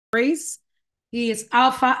praise. He is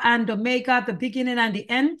Alpha and Omega, the beginning and the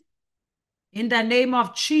end. In the name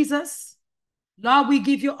of Jesus, Lord, we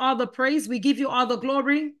give you all the praise. We give you all the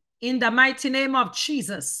glory. In the mighty name of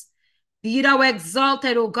Jesus, be thou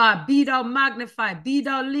exalted, O God. Be thou magnified. Be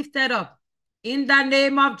thou lifted up. In the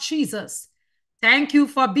name of Jesus, thank you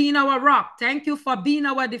for being our rock. Thank you for being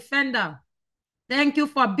our defender. Thank you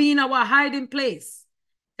for being our hiding place.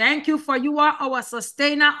 Thank you for you are our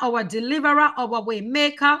sustainer, our deliverer, our way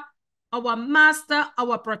maker, our master,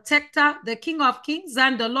 our protector, the King of kings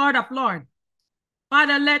and the Lord of lords.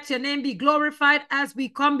 Father, let your name be glorified as we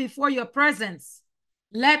come before your presence.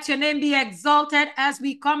 Let your name be exalted as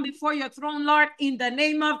we come before your throne, Lord, in the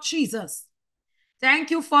name of Jesus. Thank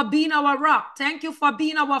you for being our rock. Thank you for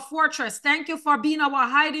being our fortress. Thank you for being our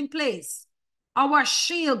hiding place, our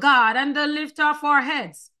shield, God, and the lifter of our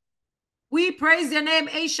heads. We praise your name,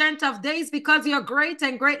 Ancient of Days, because you're great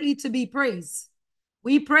and greatly to be praised.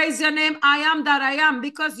 We praise your name, I am that I am,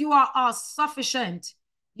 because you are all sufficient.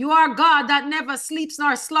 You are God that never sleeps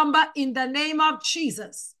nor slumber, in the name of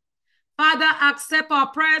Jesus. Father, accept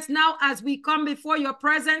our prayers now as we come before your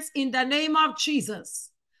presence in the name of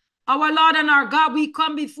Jesus. Our Lord and our God, we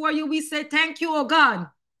come before you. We say thank you, O God,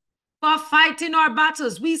 for fighting our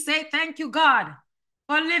battles. We say thank you, God,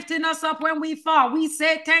 for lifting us up when we fall. We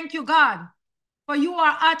say thank you, God, for you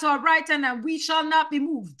are at our right hand and we shall not be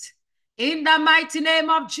moved. In the mighty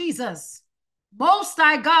name of Jesus. Most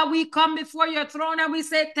High God, we come before your throne and we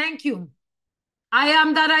say thank you. I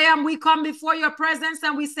am that I am. We come before your presence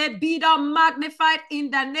and we say, be thou magnified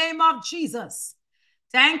in the name of Jesus.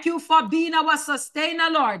 Thank you for being our sustainer,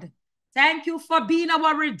 Lord. Thank you for being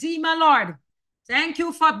our redeemer, Lord. Thank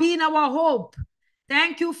you for being our hope.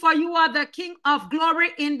 Thank you for you are the King of glory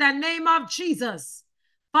in the name of Jesus.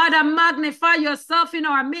 Father, magnify yourself in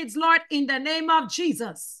our midst, Lord, in the name of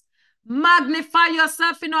Jesus. Magnify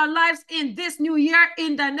yourself in our lives in this new year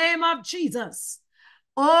in the name of Jesus.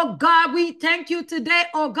 Oh God, we thank you today,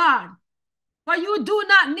 oh God, for you do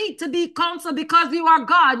not need to be counseled because you are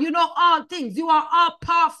God. You know all things. You are all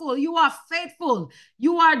powerful. You are faithful.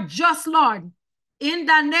 You are just, Lord. In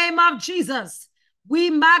the name of Jesus, we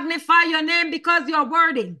magnify your name because you're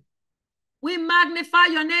worthy. We magnify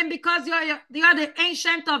your name because you're the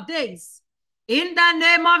Ancient of Days. In the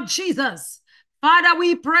name of Jesus, Father,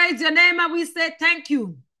 we praise your name and we say thank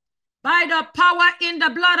you. By the power in the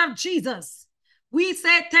blood of Jesus, we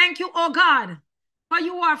say thank you, oh God, for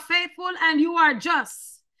you are faithful and you are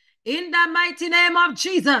just. In the mighty name of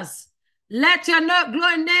Jesus, let your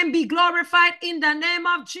name be glorified in the name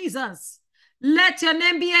of Jesus. Let your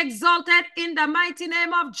name be exalted in the mighty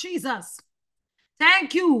name of Jesus.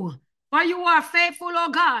 Thank you for you are faithful, oh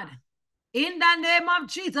God. In the name of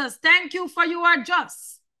Jesus, thank you for you are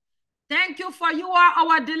just. Thank you for you are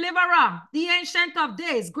our deliverer, the Ancient of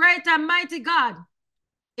Days, great and mighty God.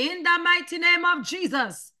 In the mighty name of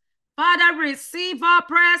Jesus, Father, receive our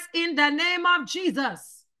prayers in the name of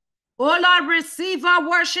Jesus. Oh Lord, receive our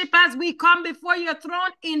worship as we come before your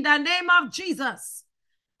throne in the name of Jesus.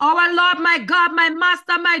 Our Lord, my God, my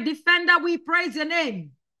Master, my Defender, we praise your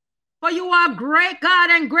name. For you are great, God,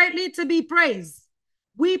 and greatly to be praised.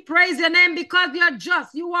 We praise your name because you're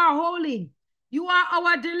just, you are holy. You are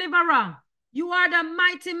our deliverer. You are the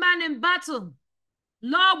mighty man in battle.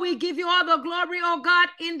 Lord, we give you all the glory, oh God,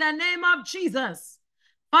 in the name of Jesus.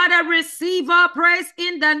 Father, receive our praise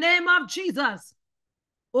in the name of Jesus.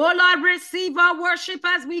 Oh Lord, receive our worship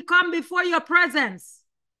as we come before your presence.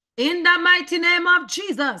 In the mighty name of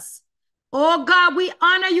Jesus. Oh God, we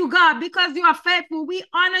honor you, God, because you are faithful. We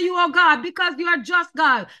honor you, oh God, because you are just,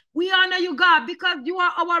 God. We honor you, God, because you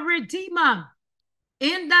are our Redeemer.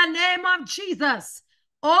 In the name of Jesus.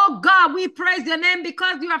 Oh God, we praise your name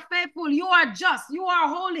because you are faithful. You are just. You are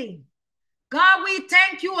holy. God, we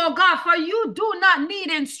thank you, oh God, for you do not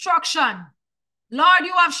need instruction. Lord,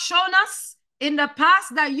 you have shown us in the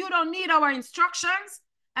past that you don't need our instructions.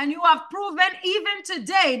 And you have proven even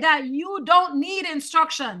today that you don't need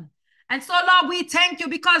instruction. And so, Lord, we thank you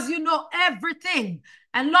because you know everything.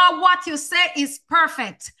 And Lord, what you say is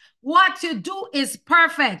perfect. What you do is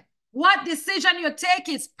perfect. What decision you take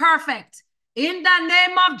is perfect. In the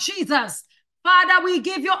name of Jesus, Father, we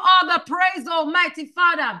give you all the praise, Almighty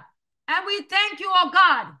Father. And we thank you, oh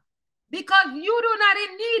God, because you do not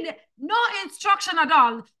need no instruction at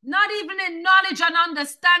all, not even in knowledge and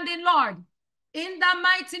understanding, Lord. In the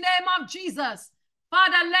mighty name of Jesus,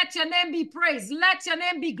 Father, let your name be praised. Let your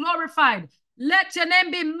name be glorified. Let your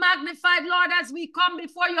name be magnified, Lord, as we come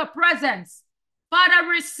before your presence. Father,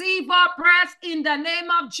 receive our prayers in the name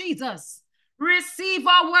of Jesus. Receive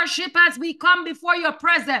our worship as we come before your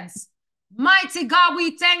presence. Mighty God,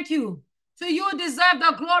 we thank you. To you deserve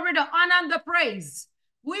the glory, the honor, and the praise.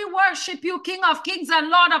 We worship you, King of kings and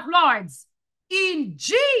Lord of lords. In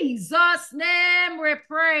Jesus' name we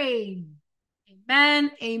pray. Amen,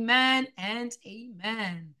 amen, and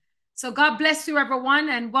amen. So God bless you, everyone,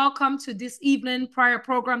 and welcome to this evening prayer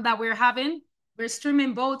program that we're having. We're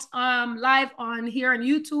streaming both live on here on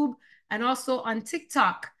YouTube and also on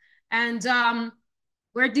TikTok. And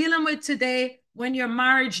we're dealing with today when your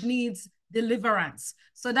marriage needs deliverance.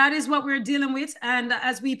 So that is what we're dealing with. And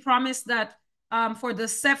as we promised that for the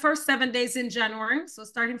first 7 days in January, so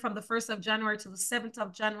starting from the 1st of January to the 7th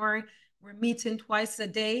of January, we're meeting twice a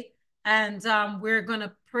day. And we're going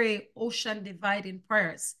to pray ocean dividing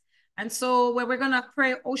prayers. And so when we're going to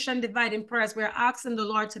pray ocean dividing prayers, we're asking the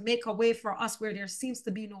Lord to make a way for us where there seems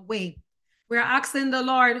to be no way. We're asking the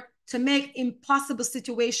Lord to make impossible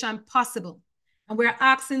situation possible. And we're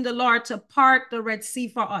asking the Lord to part the Red Sea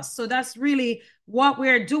for us. So that's really what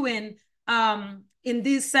we're doing in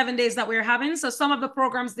these 7 days that we're having. So some of the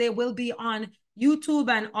programs, they will be on YouTube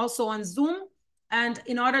and also on Zoom. And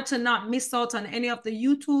in order to not miss out on any of the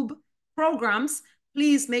YouTube programs,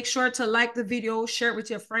 please make sure to like the video, share it with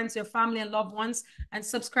your friends, your family, and loved ones, and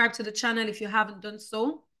subscribe to the channel if you haven't done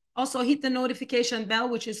so. Also, hit the notification bell,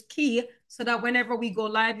 which is key, so that whenever we go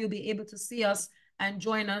live, you'll be able to see us and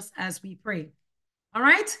join us as we pray. All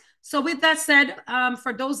right. So with that said,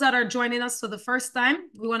 for those that are joining us for the first time,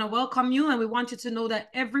 we want to welcome you, and we want you to know that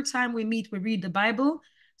every time we meet, we read the Bible.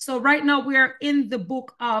 So right now we're in the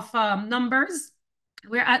book of Numbers.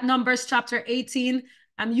 We're at Numbers chapter 18.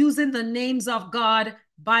 I'm using the Names of God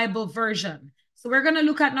Bible version. So we're going to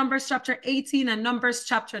look at Numbers chapter 18 and Numbers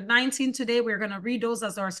chapter 19 today. We're going to read those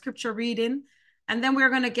as our scripture reading. And then we're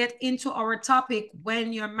going to get into our topic,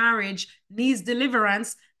 when your marriage needs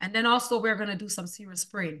deliverance. And then also we're going to do some serious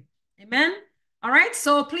praying. Amen. All right.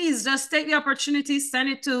 So please just take the opportunity, send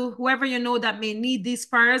it to whoever you know that may need these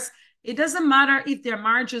prayers. It doesn't matter if their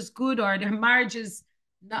marriage is good or their marriage is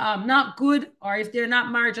not good, or if they're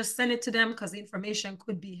not married, just send it to them because the information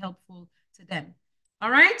could be helpful to them.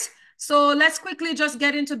 All right. So let's quickly just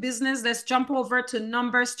get into business. Let's jump over to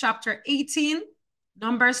Numbers chapter 18.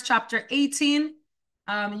 Numbers chapter 18.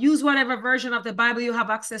 Use whatever version of the Bible you have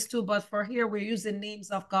access to, but for here, we're using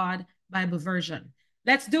Names of God Bible version.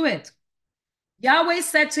 Let's do it. Yahweh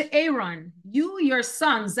said to Aaron, you, your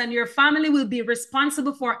sons, and your family will be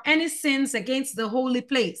responsible for any sins against the holy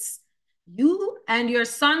place. You and your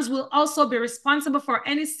sons will also be responsible for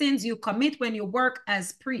any sins you commit when you work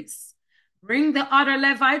as priests. Bring the other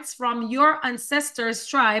Levites from your ancestors'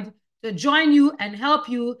 tribe to join you and help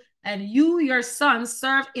you, and you, your sons,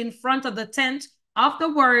 serve in front of the tent of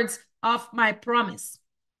the words of my promise.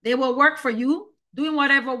 They will work for you, doing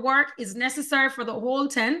whatever work is necessary for the whole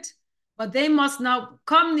tent, but they must not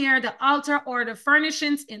come near the altar or the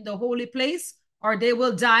furnishings in the holy place, or they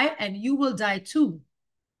will die, and you will die too.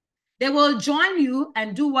 They will join you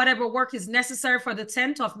and do whatever work is necessary for the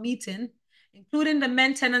tent of meeting, including the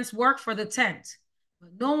maintenance work for the tent. But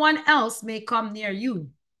no one else may come near you.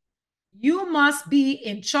 You must be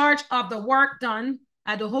in charge of the work done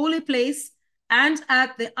at the holy place and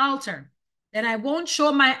at the altar. Then I won't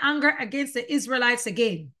show my anger against the Israelites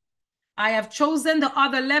again. I have chosen the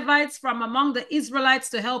other Levites from among the Israelites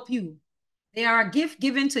to help you. They are a gift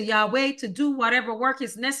given to Yahweh to do whatever work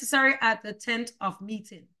is necessary at the tent of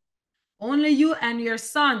meeting. Only you and your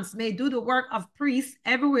sons may do the work of priests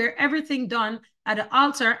everywhere, everything done at the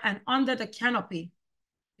altar and under the canopy.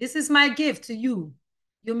 This is my gift to you.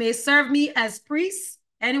 You may serve me as priests.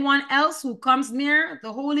 Anyone else who comes near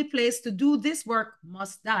the holy place to do this work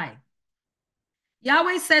must die.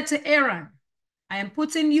 Yahweh said to Aaron, I am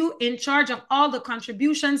putting you in charge of all the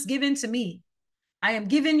contributions given to me. I am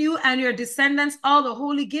giving you and your descendants all the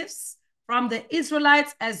holy gifts from the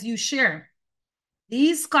Israelites as you share.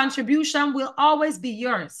 These contributions will always be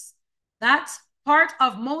yours. That part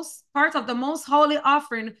of the most holy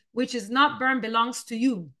offering, which is not burned, belongs to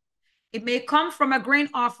you. It may come from a grain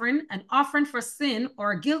offering, an offering for sin,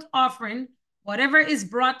 or a guilt offering. Whatever is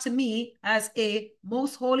brought to me as a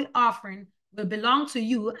most holy offering will belong to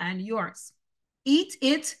you and yours. Eat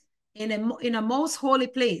it in a most holy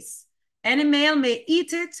place. Any male may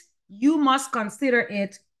eat it. You must consider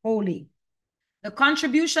it holy. The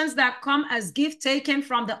contributions that come as gift taken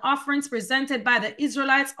from the offerings presented by the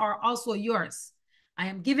Israelites are also yours. I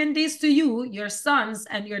am giving these to you, your sons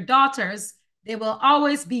and your daughters. They will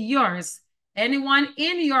always be yours. Anyone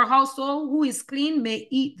in your household who is clean may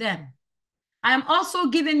eat them. I am also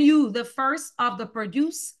giving you the first of the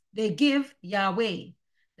produce they give Yahweh,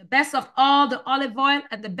 the best of all the olive oil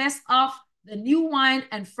and the best of the new wine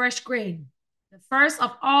and fresh grain, the first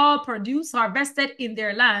of all produce harvested in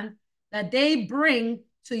their land, that they bring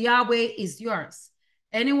to Yahweh is yours.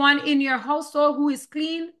 Anyone in your household who is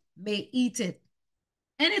clean may eat it.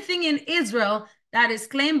 Anything in Israel that is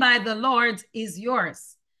claimed by the Lord is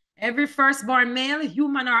yours. Every firstborn male,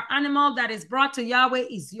 human or animal that is brought to Yahweh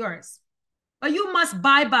is yours. But you must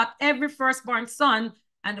buy back every firstborn son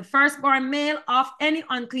and the firstborn male of any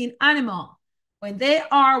unclean animal. When they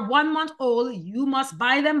are 1 month old, you must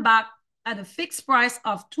buy them back at a fixed price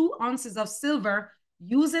of 2 ounces of silver,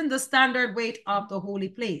 using the standard weight of the holy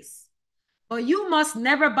place. But you must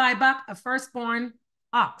never buy back a firstborn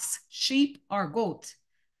ox, sheep, or goat.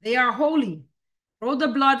 They are holy. Throw the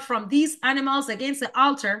blood from these animals against the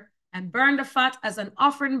altar and burn the fat as an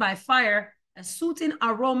offering by fire, a soothing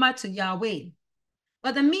aroma to Yahweh.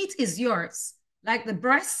 But the meat is yours, like the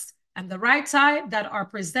breast and the right thigh that are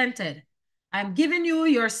presented. I'm giving you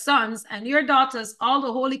your sons and your daughters all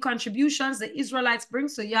the holy contributions the Israelites bring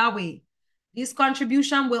to Yahweh. This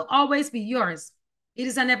contribution will always be yours. It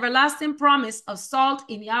is an everlasting promise of salt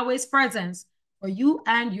in Yahweh's presence for you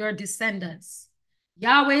and your descendants.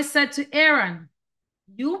 Yahweh said to Aaron,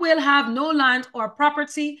 you will have no land or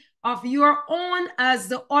property of your own as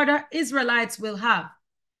the other Israelites will have.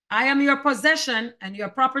 I am your possession and your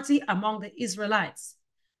property among the Israelites.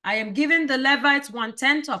 I am giving the Levites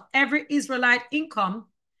 1/10 of every Israelite income.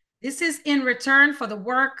 This is in return for the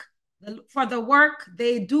work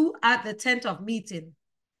they do at the tent of meeting.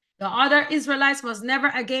 The other Israelites must never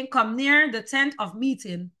again come near the tent of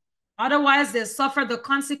meeting. Otherwise, they'll suffer the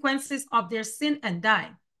consequences of their sin and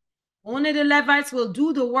die. Only the Levites will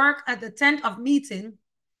do the work at the tent of meeting.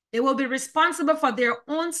 They will be responsible for their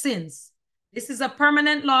own sins. This is a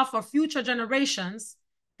permanent law for future generations.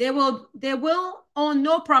 They will own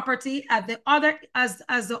no property as the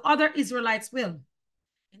other Israelites will.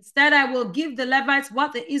 Instead, I will give the Levites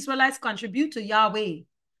what the Israelites contribute to Yahweh,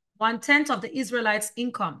 1/10 of the Israelites'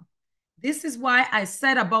 income. This is why I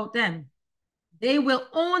said about them, they will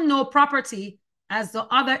own no property as the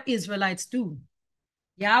other Israelites do.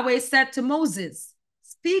 Yahweh said to Moses,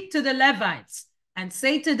 speak to the Levites and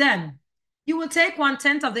say to them, you will take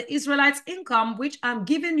 1/10 of the Israelites' income, which I'm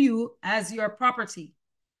giving you as your property.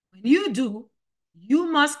 When you do, you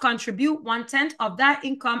must contribute 1/10 of that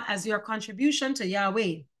income as your contribution to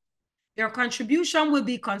Yahweh. Your contribution will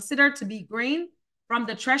be considered to be grain from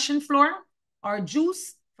the threshing floor or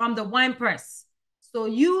juice from the winepress. So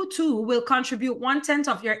you too will contribute 1/10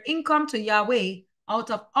 of your income to Yahweh out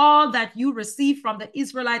of all that you receive from the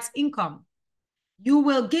Israelites' income. You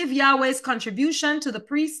will give Yahweh's contribution to the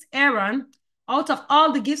priest Aaron. Out of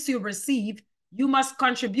all the gifts you receive, you must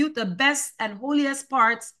contribute the best and holiest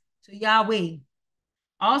parts to Yahweh.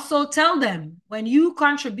 Also tell them, when you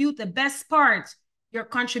contribute the best part, your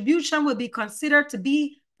contribution will be considered to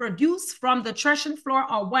be produced from the threshing floor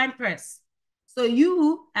or winepress. So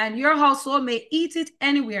you and your household may eat it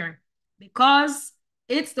anywhere, because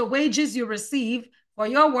it's the wages you receive for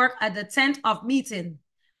your work at the tent of meeting.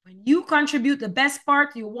 When you contribute the best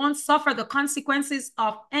part, you won't suffer the consequences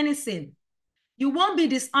of any sin. You won't be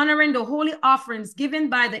dishonoring the holy offerings given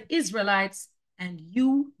by the Israelites, and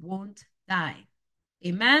you won't die.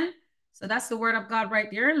 Amen. So that's the word of God right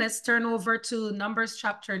there. Let's turn over to Numbers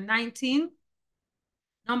chapter 19.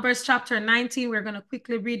 Numbers chapter 19, we're going to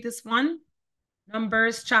quickly read this one.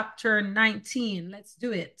 Numbers chapter 19. Let's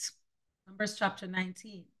do it. Numbers chapter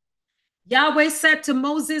 19. Yahweh said to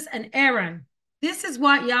Moses and Aaron, this is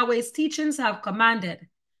what Yahweh's teachings have commanded.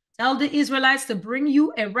 Tell the Israelites to bring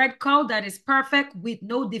you a red cow that is perfect with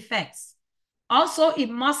no defects. Also, it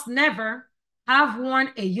must never have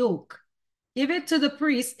worn a yoke. Give it to the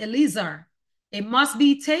priest Eleazar. It must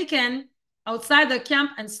be taken outside the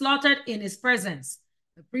camp and slaughtered in his presence.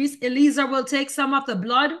 The priest Eleazar will take some of the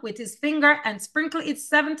blood with his finger and sprinkle it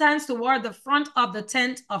 7 times toward the front of the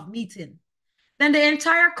tent of meeting. Then the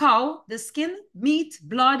entire cow, the skin, meat,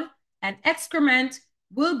 blood, and excrement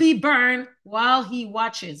will be burned while he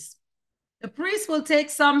watches. The priest will take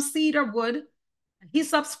some cedar wood, a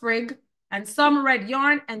hyssop sprig, and some red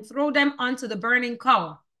yarn and throw them onto the burning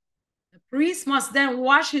cow. The priest must then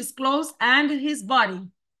wash his clothes and his body.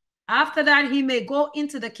 After that, he may go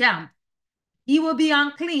into the camp. He will be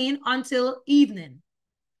unclean until evening.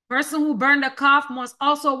 The person who burned the calf must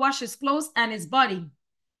also wash his clothes and his body.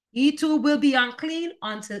 He too will be unclean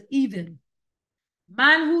until evening.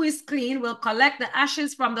 Man who is clean will collect the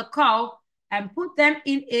ashes from the cow and put them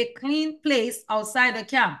in a clean place outside the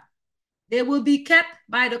camp. They will be kept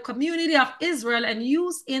by the community of Israel and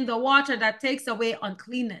used in the water that takes away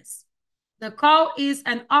uncleanness. The cow is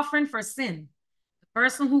an offering for sin. The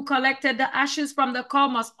person who collected the ashes from the cow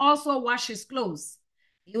must also wash his clothes.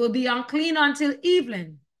 He will be unclean until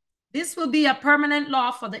evening. This will be a permanent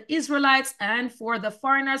law for the Israelites and for the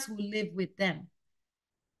foreigners who live with them.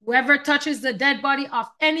 Whoever touches the dead body of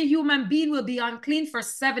any human being will be unclean for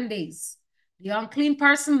 7 days. The unclean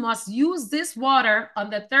person must use this water on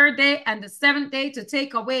the 3rd day and the 7th day to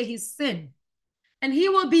take away his sin, and he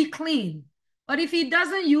will be clean. But if he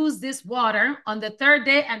doesn't use this water on the 3rd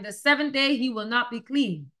day and the 7th day, he will not be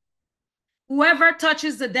clean. Whoever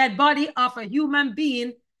touches the dead body of a human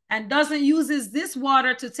being and doesn't use this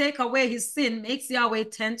water to take away his sin makes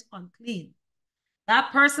Yahweh's tent unclean.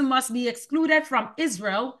 That person must be excluded from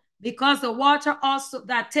Israel because the water also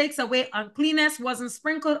that takes away uncleanness wasn't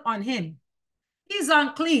sprinkled on him. He's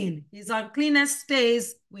unclean. His uncleanness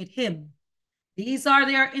stays with him. These are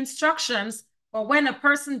their instructions for when a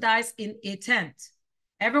person dies in a tent.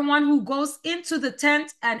 Everyone who goes into the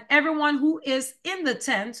tent and everyone who is in the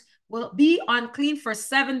tent will be unclean for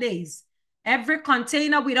 7 days. Every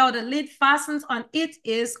container without a lid fastened on it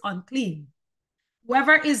is unclean.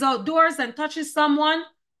 Whoever is outdoors and touches someone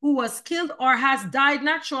who was killed or has died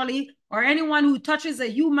naturally, or anyone who touches a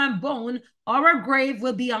human bone or a grave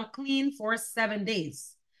will be unclean for 7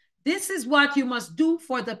 days. This is what you must do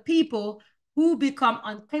for the people who become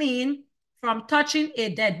unclean from touching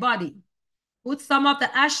a dead body. Put some of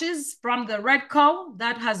the ashes from the red cow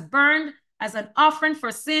that has burned as an offering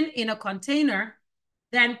for sin in a container,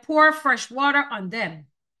 then pour fresh water on them.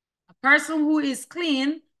 A person who is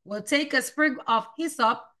clean will take a sprig of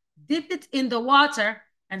hyssop, dip it in the water,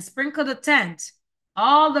 and sprinkle the tent,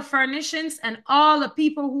 all the furnishings, and all the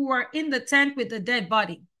people who were in the tent with the dead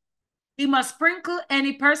body. He must sprinkle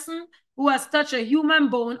any person who has touched a human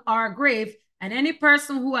bone or a grave, and any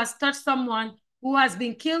person who has touched someone who has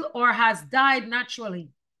been killed or has died naturally.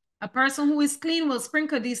 A person who is clean will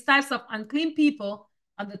sprinkle these types of unclean people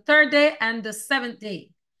on the 3rd day and the 7th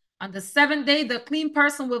day. On the 7th day, the clean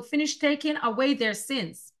person will finish taking away their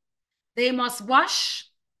sins. They must wash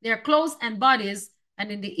their clothes and bodies,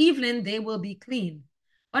 and in the evening they will be clean.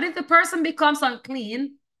 But if the person becomes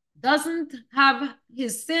unclean, doesn't have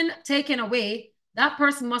his sin taken away, that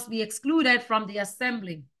person must be excluded from the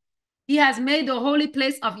assembly. He has made the holy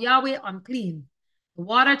place of Yahweh unclean. The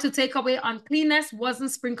water to take away uncleanness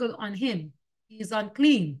wasn't sprinkled on him. He is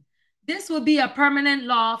unclean. This will be a permanent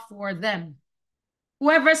law for them.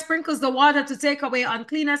 Whoever sprinkles the water to take away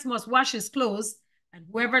uncleanness must wash his clothes, and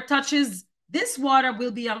whoever touches this water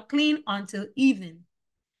will be unclean until evening.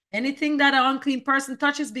 Anything that an unclean person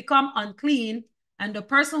touches becomes unclean, and the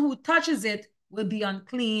person who touches it will be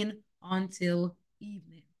unclean until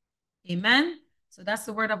evening. Amen. So that's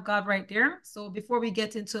the word of God right there. So before we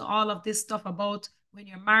get into all of this stuff about when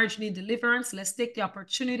your marriage needs deliverance, let's take the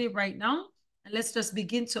opportunity right now and let's just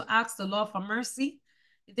begin to ask the Lord for mercy.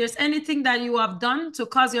 If there's anything that you have done to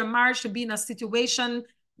cause your marriage to be in a situation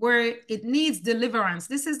where it needs deliverance,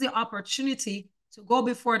 this is the opportunity to go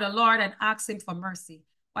before the Lord and ask him for mercy.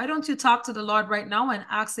 Why don't you talk to the Lord right now and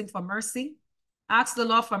ask him for mercy? Ask the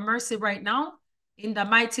Lord for mercy right now in the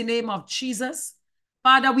mighty name of Jesus.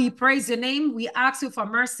 Father, we praise your name. We ask you for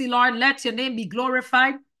mercy, Lord. Let your name be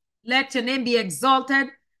glorified. Let your name be exalted.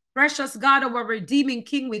 Precious God, our redeeming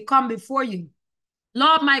King, we come before you.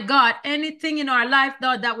 Lord, my God, anything in our life,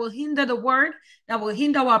 Lord, that will hinder the word, that will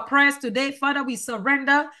hinder our prayers today, Father, we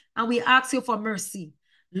surrender and we ask you for mercy.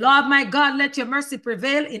 Lord, my God, let your mercy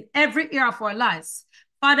prevail in every area of our lives.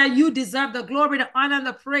 Father, you deserve the glory, the honor, and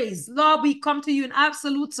the praise. Lord, we come to you in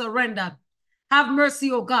absolute surrender. Have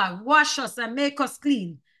mercy, O God. Wash us and make us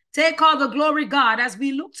clean. Take all the glory, God, as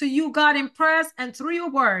we look to you, God, in prayers and through your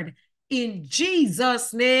word. In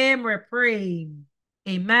Jesus' name we pray.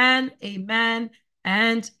 Amen, amen,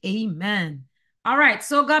 and amen. All right,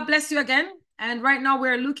 so God bless you again. And right now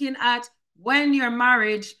we're looking at when your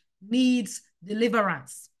marriage needs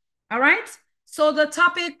deliverance. All right, so the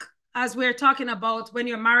topic, as we're talking about when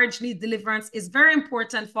your marriage needs deliverance, is very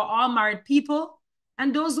important for all married people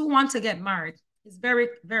and those who want to get married. It's very,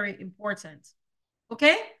 very important.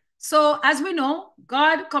 Okay, so as we know,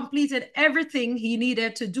 God completed everything he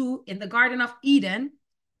needed to do in the Garden of Eden.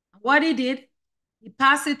 What he did, he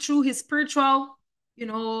passed it through his spiritual,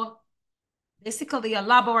 basically a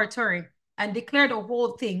laboratory, and declared the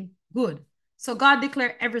whole thing good. So God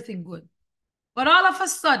declared everything good. But all of a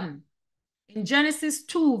sudden, in Genesis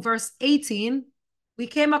 2, verse 18, we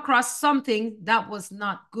came across something that was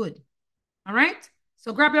not good. All right?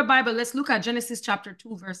 So grab your Bible. Let's look at Genesis chapter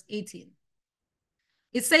 2, verse 18.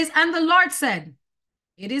 It says, and the Lord said,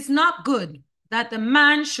 it is not good that the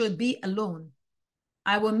man should be alone.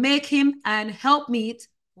 I will make him an helpmeet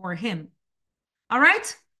for him. All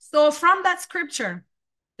right? So from that scripture,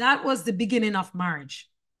 that was the beginning of marriage.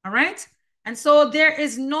 All right? And so there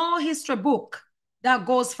is no history book that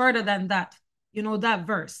goes further than that, that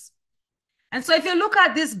verse. And so if you look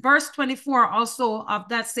at this verse 24 also of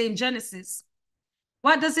that same Genesis,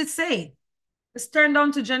 what does it say? Let's turn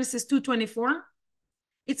down to Genesis 2:24.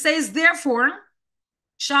 It says, therefore,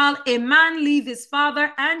 shall a man leave his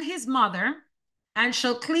father and his mother, and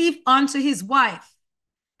shall cleave unto his wife,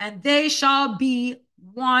 and they shall be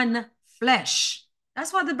one flesh.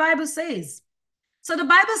 That's what the Bible says. So the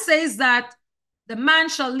Bible says that the man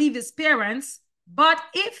shall leave his parents, but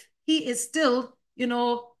if he is still,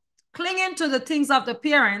 clinging to the things of the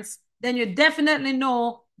parents, then you definitely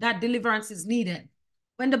know that deliverance is needed.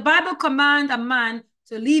 When the Bible commands a man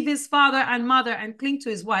to leave his father and mother and cling to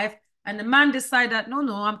his wife, and the man decide that, no,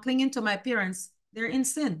 I'm clinging to my parents, they're in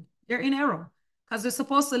sin. They're in error, because you're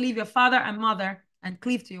supposed to leave your father and mother and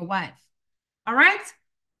cleave to your wife. All right?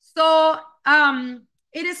 So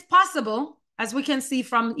it is possible, as we can see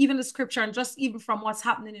from even the scripture and just even from what's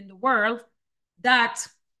happening in the world, that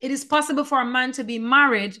it is possible for a man to be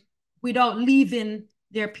married without leaving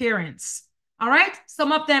their parents. All right?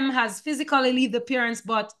 Some of them has physically leave the parents,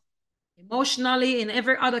 but emotionally, in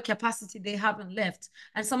every other capacity, they haven't left.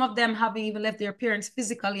 And some of them haven't even left their parents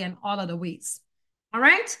physically and all other ways. All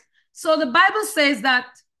right? So the Bible says that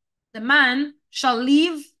the man shall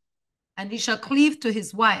leave and he shall cleave to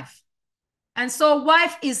his wife. And so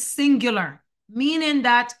wife is singular, meaning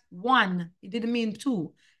that one. It didn't mean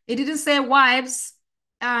two. It didn't say wives.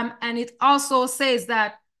 And it also says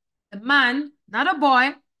that a man, not a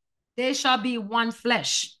boy, they shall be one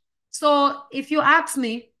flesh. So if you ask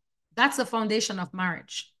me, that's the foundation of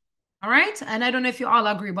marriage. All right? And I don't know if you all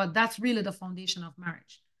agree, but that's really the foundation of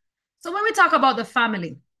marriage. So when we talk about the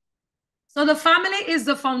family, so the family is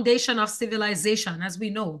the foundation of civilization, as we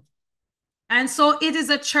know. And so it is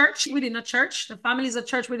a church within a church. The family is a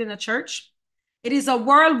church within a church. It is a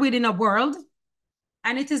world within a world.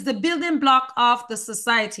 And it is the building block of the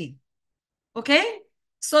society. Okay?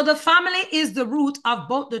 So the family is the root of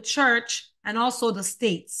both the church and also the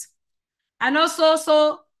states. And also,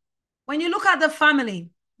 so when you look at the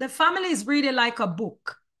family is really like a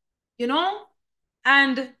book,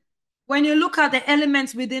 And when you look at the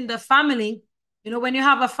elements within the family, when you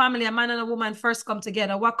have a family, a man and a woman first come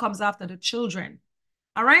together, what comes after? The children.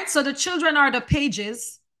 All right? So the children are the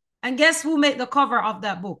pages. And guess who made the cover of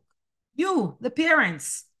that book? You, the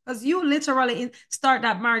parents, because you literally start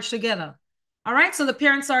that marriage together. All right? So the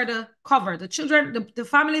parents are the cover. The children, the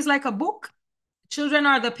family is like a book. Children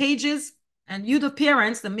are the pages. And you, the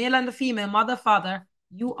parents, the male and the female, mother, father,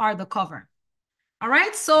 you are the cover. All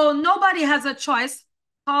right? So nobody has a choice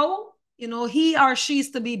how, he or she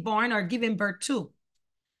is to be born or given birth to.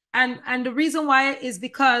 And the reason why is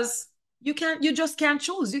because you just can't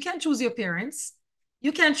choose. You can't choose your parents.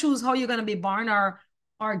 You can't choose how you're going to be born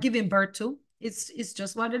or given birth to. It's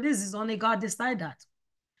just what it is. It's only God decide that.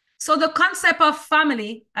 So the concept of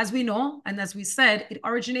family, as we know, and as we said, it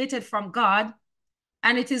originated from God,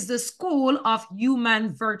 and it is the school of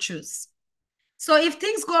human virtues. So if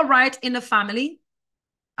things go right in the family,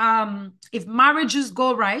 if marriages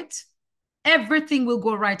go right, everything will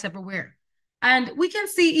go right everywhere. And we can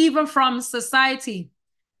see even from society,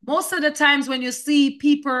 most of the times when you see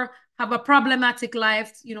people have a problematic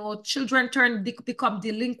life, children become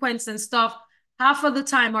delinquents and stuff, half of the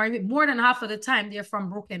time, or even more than half of the time, they're from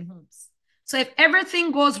broken homes. So if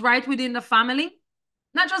everything goes right within the family,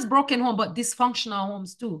 not just broken home, but dysfunctional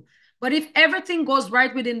homes too. But if everything goes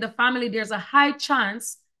right within the family, there's a high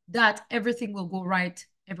chance that everything will go right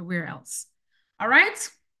everywhere else. All right?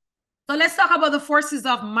 So let's talk about the forces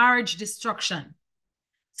of marriage destruction.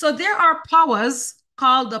 So there are powers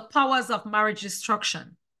called the powers of marriage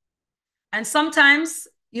destruction. And sometimes,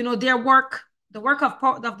 the work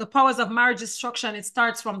of the powers of marriage destruction, it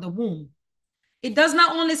starts from the womb. It does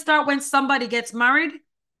not only start when somebody gets married,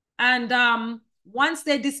 and once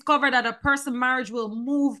they discover that a person's marriage will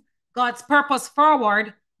move God's purpose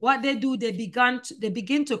forward, what they do, they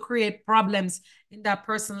begin to create problems in that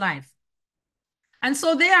person's life. And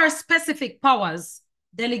so there are specific powers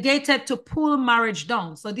delegated to pull marriage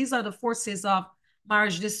down. So these are the forces of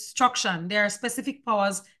marriage destruction. There are specific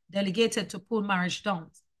powers delegated to pull marriage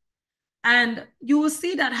down. And you will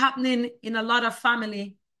see that happening in a lot of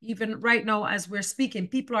family, even right now as we're speaking.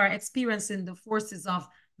 People are experiencing the forces of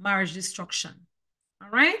marriage destruction. All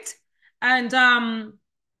right? And,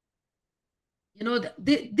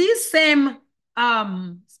 these same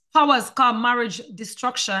powers called marriage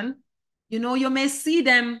destruction, you may see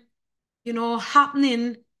them,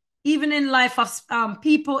 happening even in life of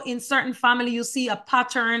people in certain family. You see a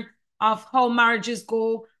pattern of how marriages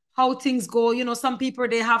go, how things go. Some people,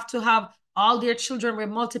 they have to have all their children with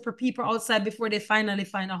multiple people outside before they finally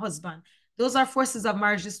find a husband. Those are forces of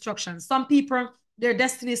marriage destruction. Some people, their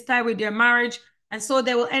destiny is tied with their marriage, and so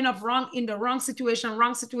they will end up in the wrong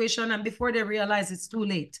situation, and before they realize it's too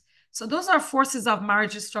late. So those are forces of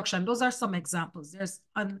marriage destruction. Those are some examples. There's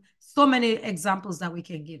so many examples that we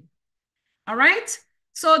can give. All right.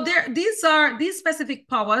 So these specific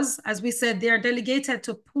powers, as we said, they are delegated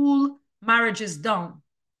to pull marriages down.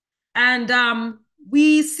 And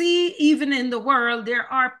we see even in the world,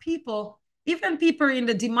 there are people, even people in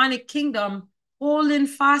the demonic kingdom, holding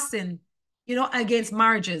fasting, against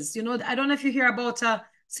marriages. I don't know if you hear about a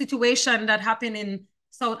situation that happened in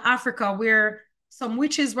South Africa where some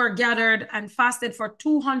witches were gathered and fasted for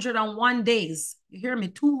 201 days. You hear me?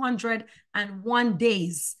 201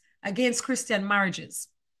 days against Christian marriages.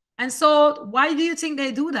 And so why do you think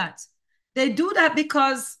they do that? They do that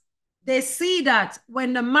because they see that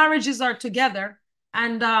when the marriages are together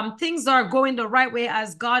and things are going the right way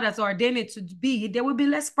as God has ordained it to be, there will be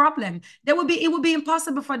less problem. It will be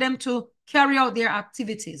impossible for them to carry out their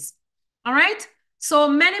activities. All right? So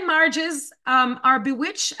many marriages are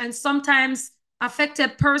bewitched, and sometimes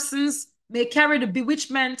affected persons may carry the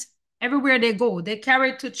bewitchment everywhere they go. They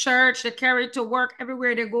carry it to church, they carry it to work,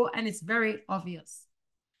 everywhere they go, and it's very obvious.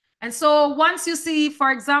 And so once you see, for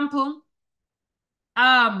example,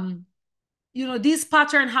 this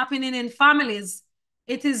pattern happening in families,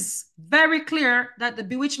 it is very clear that the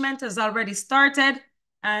bewitchment has already started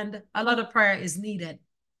and a lot of prayer is needed.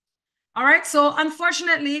 All right, so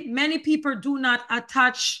unfortunately, many people do not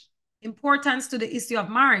attach importance to the issue of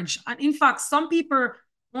marriage. And in fact, some people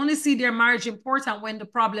only see their marriage important when the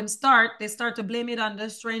problems start. They start to blame it on the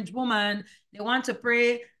strange woman. They want to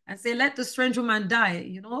pray and say, let the strange woman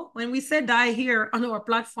die. When we say die here on our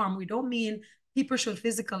platform, we don't mean people should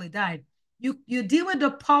physically die. You deal with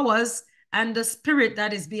the powers and the spirit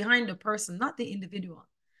that is behind the person, not the individual.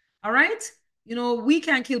 All right? We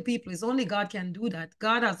can't kill people. It's only God can do that.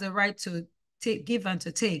 God has the right to give and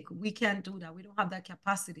to take. We can't do that. We don't have that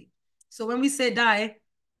capacity. So when we say die,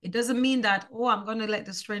 it doesn't mean that, I'm going to let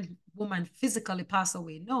the strange woman physically pass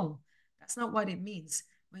away. No, that's not what it means.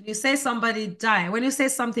 When you say somebody die, when you say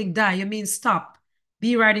something die, you mean stop,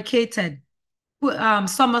 be eradicated,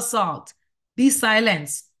 somersault, be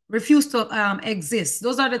silenced, refuse to exist.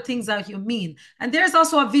 Those are the things that you mean. And there's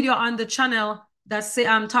also a video on the channel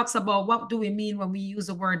that talks about what do we mean when we use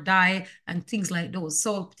the word die and things like those.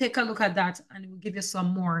 So take a look at that and it will give you some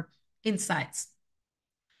more insights.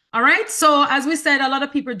 All right. So as we said, a lot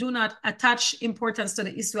of people do not attach importance to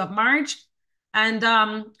the issue of marriage. And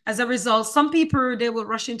as a result, some people, they will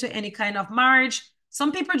rush into any kind of marriage.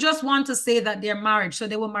 Some people just want to say that they're married. So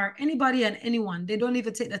they will marry anybody and anyone. They don't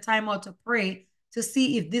even take the time out to pray to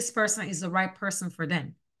see if this person is the right person for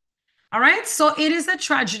them. All right. So it is a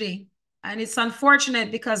tragedy. And it's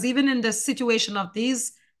unfortunate because even in the situation of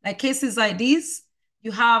these, like cases like these,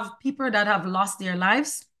 you have people that have lost their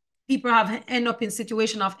lives. People have end up in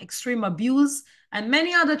situation of extreme abuse and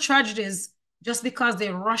many other tragedies just because they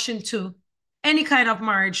rush into any kind of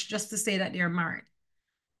marriage just to say that they're married.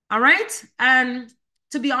 All right. And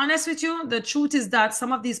to be honest with you, the truth is that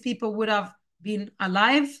some of these people would have been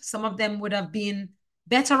alive. Some of them would have been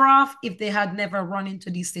better off if they had never run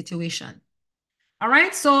into this situation. All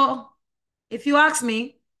right. So if you ask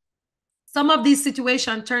me, some of these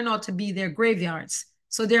situations turn out to be their graveyards.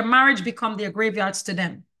 So their marriage become their graveyards to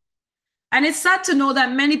them. And it's sad to know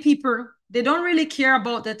that many people, they don't really care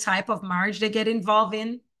about the type of marriage they get involved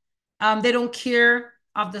in. They don't care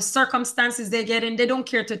of the circumstances they get in. They don't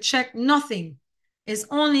care to check nothing. It's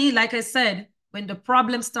only, like I said, when the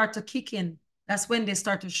problems start to kick in, that's when they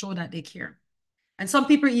start to show that they care. And some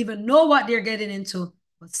people even know what they're getting into,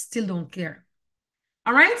 but still don't care.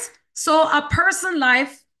 All right? So a person's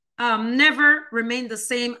life never remained the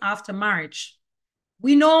same after marriage.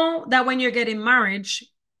 We know that when you're getting married,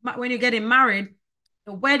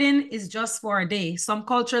 the wedding is just for a day. Some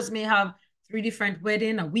cultures may have 3 different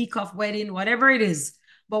weddings, a week of wedding, whatever it is.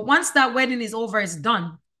 But once that wedding is over, it's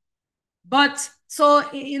done. But so,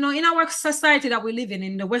 in our society that we live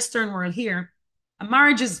in the Western world here, a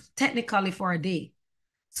marriage is technically for a day.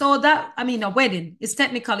 So a wedding is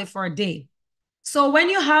technically for a day. So when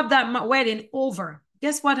you have that wedding over,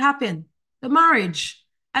 guess what happened? The marriage.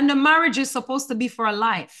 And the marriage is supposed to be for a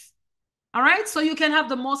life. All right? So you can have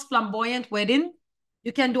the most flamboyant wedding.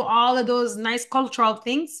 You can do all of those nice cultural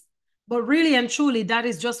things. But really and truly, that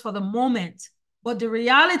is just for the moment. But the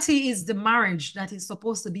reality is the marriage that is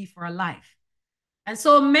supposed to be for a life. And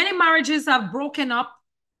so many marriages have broken up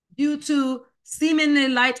due to seemingly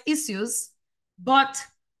light issues. But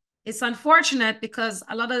it's unfortunate because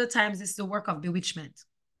a lot of the times it's the work of bewitchment.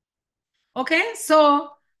 Okay, so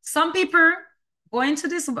some people, go into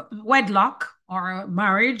this wedlock or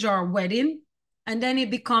marriage or wedding, and then it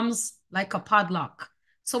becomes like a padlock.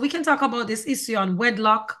 So we can talk about this issue on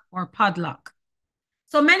wedlock or padlock.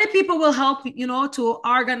 So many people will help, to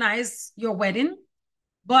organize your wedding,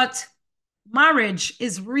 but marriage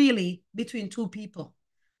is really between two people.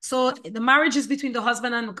 So the marriage is between the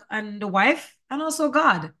husband and the wife, and also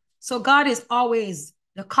God. So God is always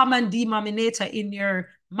the common denominator in your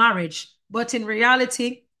marriage. But in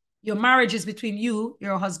reality, your marriage is between you and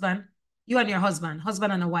your husband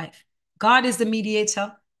and a wife. God is the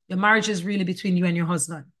mediator. Your marriage is really between you and your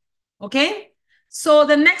husband. Okay? So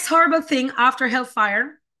the next horrible thing after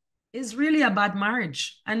hellfire is really a bad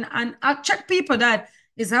marriage. And I check people that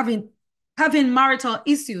is having marital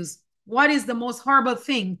issues. What is the most horrible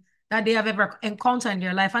thing that they have ever encountered in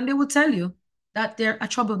their life? And they will tell you that they're a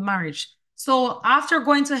troubled marriage. So after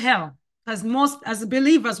going to hell, because most as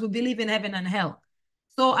believers, we believe in heaven and hell.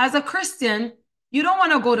 So as a Christian, you don't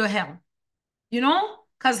want to go to hell,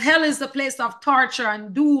 because hell is the place of torture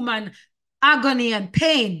and doom and agony and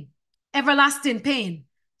pain, everlasting pain.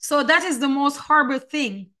 So that is the most horrible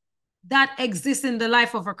thing that exists in the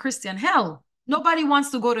life of a Christian. Hell. Nobody wants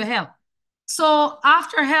to go to hell. So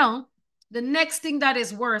after hell, the next thing that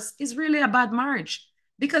is worse is really a bad marriage.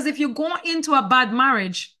 Because if you go into a bad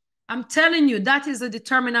marriage, I'm telling you, that is a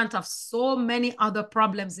determinant of so many other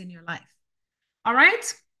problems in your life. All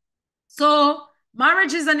right? So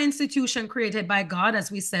marriage is an institution created by God,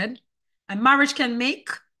 as we said, and marriage can make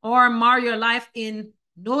or mar your life in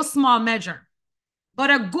no small measure. But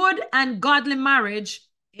a good and godly marriage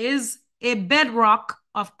is a bedrock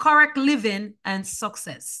of correct living and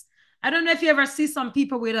success. I don't know if you ever see some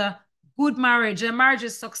people with a good marriage. Their marriage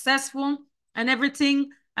is successful and everything,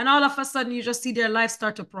 and all of a sudden you just see their life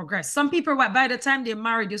start to progress. Some people, by the time they're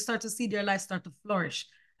married, you start to see their life start to flourish.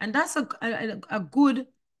 And that's a good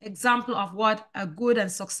example of what a good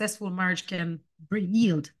and successful marriage can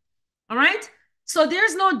yield. All right? So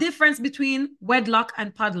there's no difference between wedlock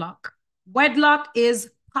and padlock. Wedlock is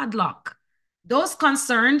padlock. Those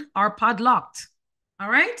concerned are padlocked. All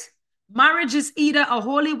right? Marriage is either a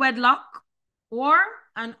holy wedlock or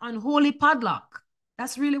an unholy padlock.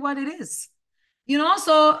 That's really what it is.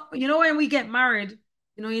 So, when we get married,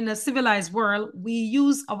 in a civilized world, we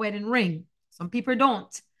use a wedding ring. Some people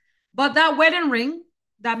don't. But that wedding ring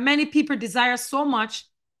that many people desire so much,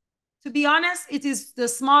 to be honest, it is the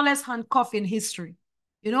smallest handcuff in history.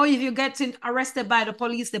 If you get arrested by the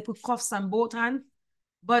police, they put cuffs on both hands.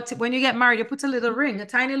 But when you get married, you put a little ring, a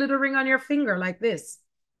tiny little ring on your finger like this.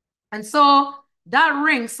 And so that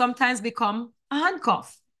ring sometimes become a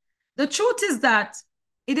handcuff. The truth is that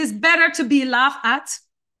it is better to be laughed at,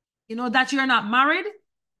 that you're not married,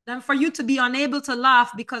 than for you to be unable to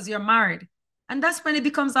laugh because you're married. And that's when it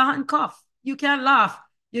becomes a handcuff. You can't laugh.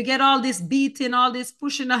 You get all this beating, all this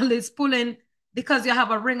pushing, all this pulling because you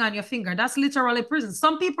have a ring on your finger. That's literally prison.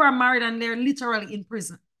 Some people are married and they're literally in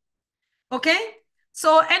prison. Okay?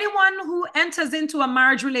 So anyone who enters into a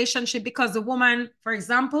marriage relationship because the woman, for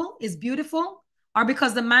example, is beautiful, or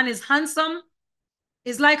because the man is handsome,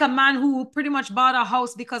 is like a man who pretty much bought a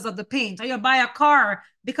house because of the paint, or you buy a car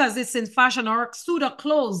because it's in fashion, or a suit of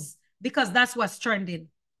clothes because that's what's trending.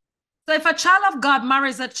 So if a child of God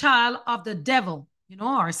marries a child of the devil,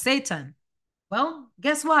 or Satan, well,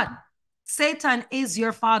 guess what? Satan is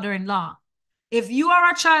your father-in-law. If you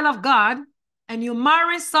are a child of God and you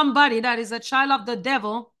marry somebody that is a child of the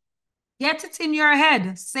devil, get it in your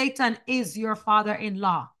head, Satan is your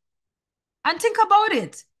father-in-law. And think about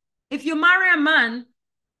it. If you marry a man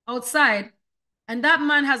outside and that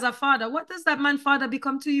man has a father, what does that man father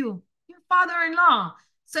become to you? Your father-in-law.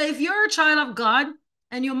 So if you're a child of God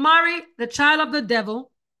and you marry the child of the devil,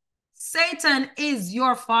 Satan is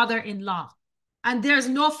your father-in-law. And there's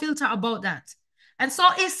no filter about that. And so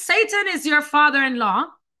if Satan is your father-in-law,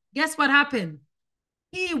 guess what happened?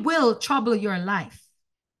 He will trouble your life.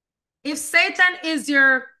 If Satan is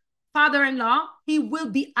your father-in-law, he will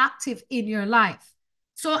be active in your life.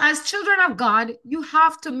 So as children of God, you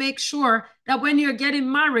have to make sure that when you're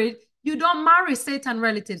getting married, you don't marry Satan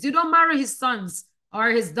relatives. You don't marry his sons or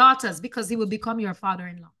his daughters, because he will become your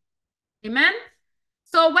father-in-law. Amen?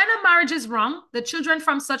 So when a marriage is wrong, the children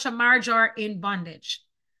from such a marriage are in bondage.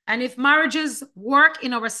 And if marriages work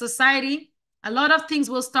in our society, a lot of things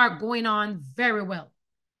will start going on very well.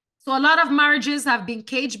 So a lot of marriages have been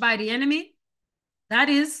caged by the enemy. That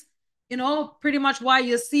is, pretty much why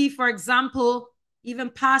you see, for example, even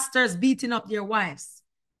pastors beating up their wives.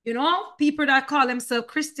 People that call themselves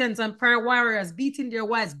Christians and prayer warriors beating their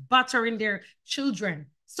wives, battering their children.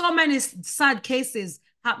 So many sad cases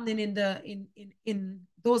happening in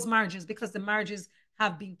those marriages because the marriages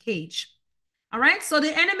have been caged. All right. So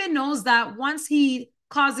the enemy knows that once he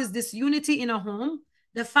causes disunity in a home,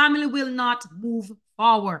 the family will not move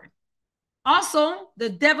forward. Also, the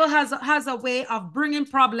devil has a way of bringing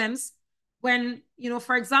problems when,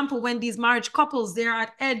 for example, when these marriage couples, they're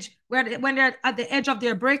at edge, when they're at the edge of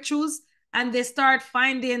their breakthroughs and they start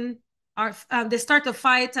finding, or they start to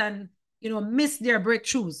fight and, miss their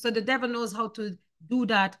breakthroughs. So the devil knows how to do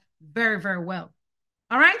that very, very well.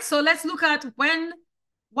 All right. So let's look at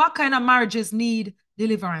what kind of marriages need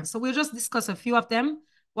deliverance. So we'll just discuss a few of them.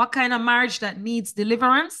 What kind of marriage that needs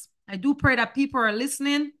deliverance? I do pray that people are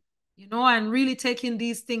listening, and really taking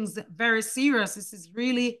these things very serious. This is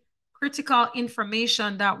really critical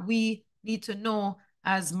information that we need to know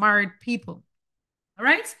as married people. All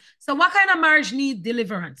right. So what kind of marriage need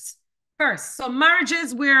deliverance? First, so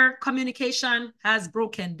marriages where communication has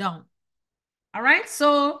broken down. All right.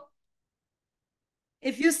 So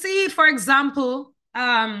if you see, for example,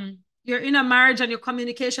 you're in a marriage and your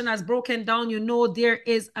communication has broken down, there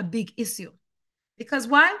is a big issue. Because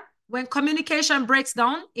why? When communication breaks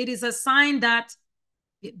down, it is a sign that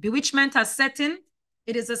bewitchment has set in.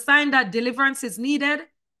 It is a sign that deliverance is needed.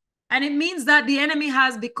 And it means that the enemy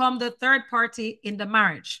has become the third party in the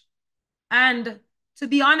marriage. And to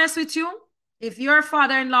be honest with you, if your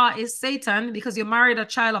father-in-law is Satan because you married a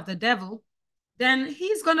child of the devil, then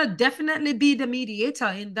he's going to definitely be the mediator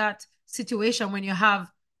in that situation when you have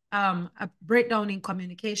a breakdown in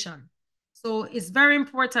communication. So it's very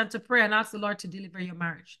important to pray and ask the Lord to deliver your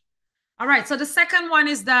marriage. All right. So the second one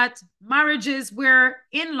is that marriages where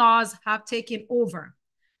in-laws have taken over.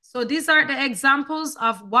 So these are the examples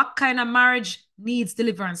of what kind of marriage needs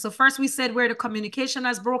deliverance. So first we said where the communication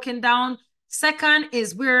has broken down. Second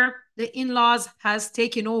is where the in-laws has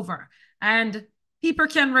taken over. And people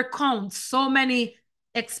can recount so many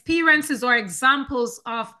experiences or examples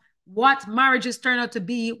of what marriages turn out to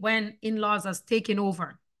be when in-laws has taken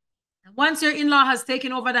over. And once your in-law has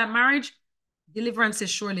taken over that marriage, deliverance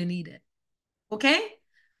is surely needed. Okay?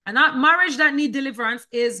 And that marriage that need deliverance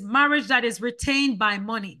is marriage that is retained by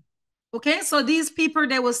money. Okay? So these people,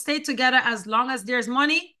 they will stay together as long as there's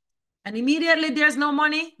money. And immediately there's no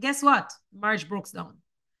money. Guess what? Marriage breaks down.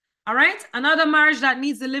 All right. Another marriage that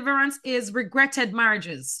needs deliverance is regretted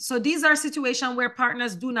marriages. So these are situations where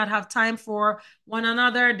partners do not have time for one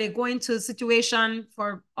another. They go into a situation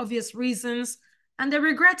for obvious reasons and they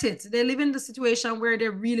regret it. They live in the situation where they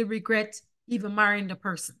really regret even marrying the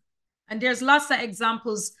person. And there's lots of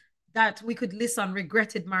examples that we could list on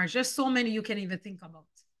regretted marriage. There's so many you can even think about.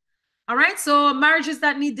 All right. So marriages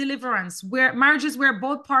that need deliverance, marriages where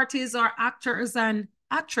both parties are actors and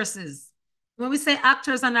actresses. When we say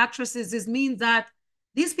actors and actresses, it means that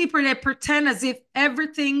these people, they pretend as if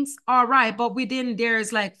everything's all right, but within there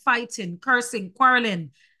is like fighting, cursing,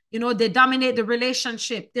 quarreling. They dominate the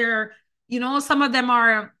relationship. They're, some of them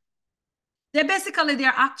are,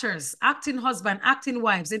 they're actors, acting husband, acting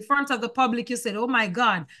wives. In front of the public, you said, oh my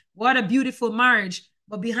God, what a beautiful marriage.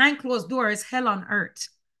 But behind closed doors, hell on earth.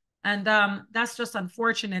 And that's just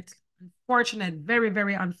unfortunate, very,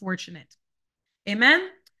 very unfortunate. Amen.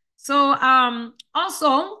 So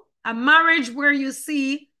also a marriage where you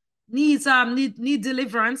see need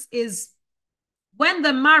deliverance is when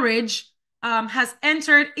the marriage has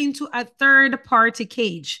entered into a third party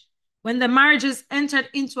cage. When the marriage is entered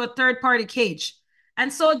into a third party cage.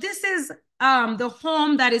 And so this is the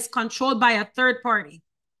home that is controlled by a third party.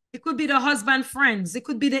 It could be the husband friends. It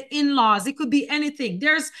could be the in-laws. It could be anything.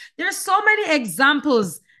 There's so many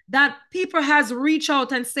examples that people has reached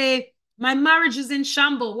out and say, my marriage is in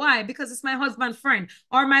shambles. Why? Because it's my husband friend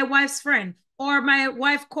or my wife's friend or my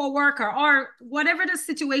wife co-worker or whatever the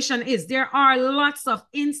situation is. There are lots of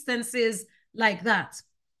instances like that.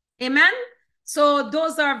 Amen? So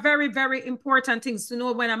those are very, very important things to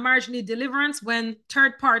know when a marriage needs deliverance, when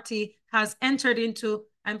third party has entered into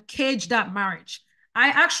and caged that marriage. I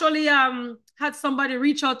actually had somebody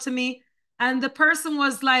reach out to me and the person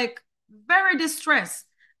was like very distressed.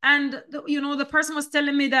 And, the person was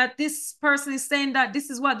telling me that this person is saying that this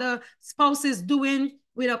is what the spouse is doing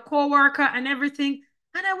with a coworker and everything.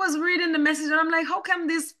 And I was reading the message and I'm like, how come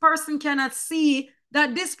this person cannot see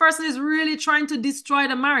that this person is really trying to destroy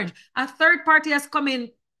the marriage? A third party has come in,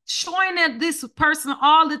 showing at this person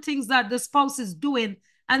all the things that the spouse is doing.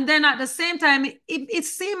 And then at the same time, it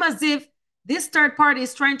seemed as if this third party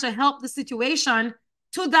is trying to help the situation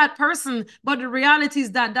to that person, but the reality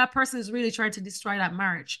is that that person is really trying to destroy that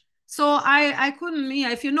marriage. So I couldn't,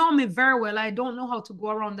 if you know me very well, I don't know how to go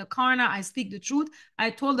around the corner. I speak the truth. I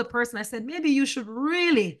told the person, I said, maybe you should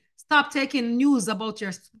really stop taking news about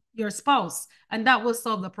your spouse, and that will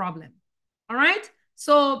solve the problem. All right?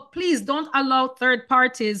 So please don't allow third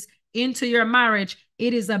parties into your marriage,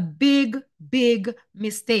 it is a big, big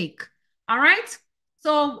mistake. All right?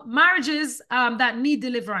 So marriages that need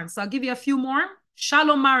deliverance. I'll give you a few more.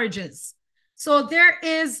 Shallow marriages. So there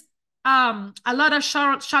is a lot of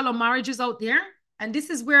shallow marriages out there. And this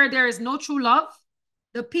is where there is no true love.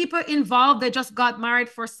 The people involved, they just got married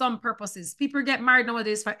for some purposes. People get married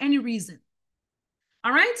nowadays for any reason.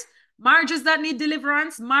 All right? Marriages that need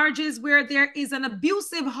deliverance. Marriages where there is an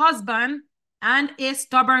abusive husband and a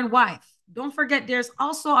stubborn wife. Don't forget, there's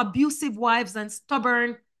also abusive wives and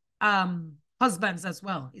stubborn husbands as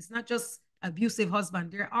well. It's not just abusive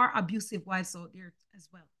husband. There are abusive wives out there as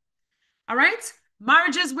well. All right?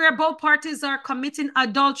 Marriages where both parties are committing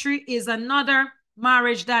adultery is another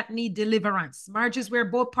marriage that need deliverance. Marriages where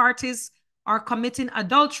both parties are committing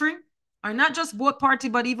adultery, or not just both party,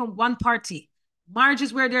 but even one party.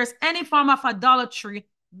 Marriages where there's any form of idolatry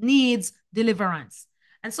needs deliverance.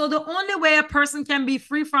 And so the only way a person can be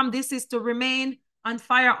free from this is to remain on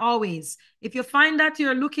fire always. If you find that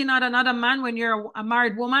you're looking at another man when you're a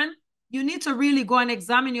married woman, you need to really go and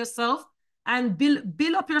examine yourself and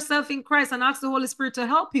build up yourself in Christ and ask the Holy Spirit to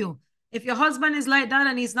help you. If your husband is like that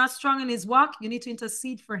and he's not strong in his walk, you need to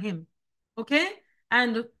intercede for him. Okay?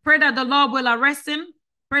 And pray that the Lord will arrest him.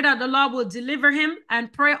 Pray that the Lord will deliver him,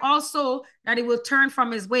 and pray also that he will turn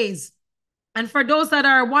from his ways. And for those that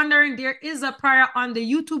are wondering, there is a prayer on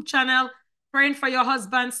the YouTube channel, praying for your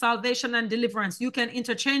husband, salvation and deliverance. You can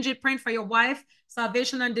interchange it, praying for your wife,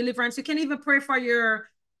 salvation and deliverance. You can even pray for your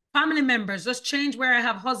family members. Just change where I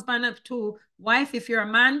have husband up to wife if you're a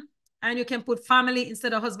man, and you can put family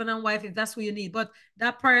instead of husband and wife if that's what you need. But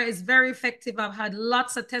that prayer is very effective. I've had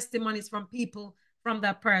lots of testimonies from people from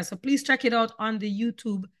that prayer. So please check it out on the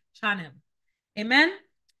YouTube channel. Amen.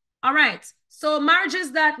 All right. So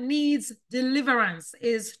marriages that needs deliverance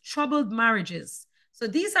is troubled marriages. So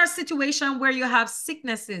these are situations where you have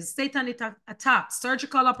sicknesses, satanic attacks,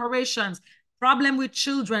 surgical operations, problem with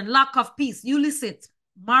children, lack of peace, illicit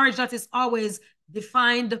marriage that is always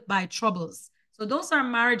defined by troubles. So those are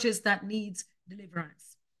marriages that need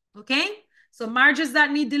deliverance. Okay. So marriages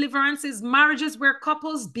that need deliverance is marriages where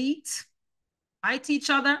couples beat, fight each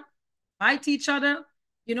other,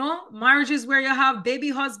 you know, marriages where you have baby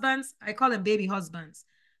husbands. I call them baby husbands.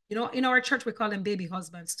 You know, in our church, we call them baby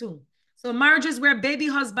husbands too. So marriages where baby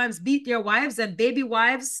husbands beat their wives and baby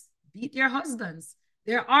wives beat their husbands.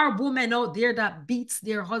 There are women out there that beats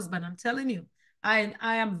their husband. I'm telling you, I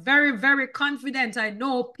am very, very confident. I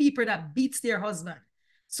know people that beats their husband.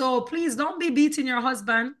 So please don't be beating your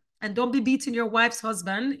husband. And don't be beating your wife's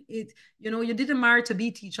husband. You didn't marry to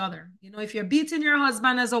beat each other. You know, if you're beating your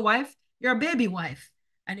husband as a wife, you're a baby wife.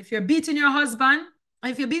 And if you're beating your husband,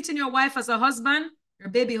 if you're beating your wife as a husband, you're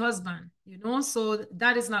a baby husband. You know, so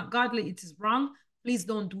that is not godly. It is wrong. Please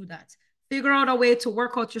don't do that. Figure out a way to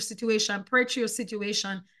work out your situation. Pray to your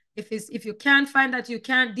situation. If you can't find that you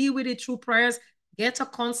can't deal with it through prayers, get a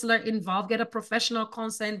counselor involved, get a professional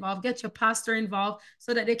counselor involved, get your pastor involved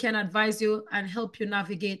so that they can advise you and help you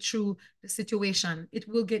navigate through the situation. It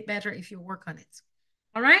will get better if you work on it.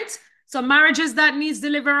 All right? So marriages that needs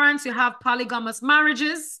deliverance, you have polygamous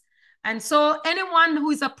marriages. And so anyone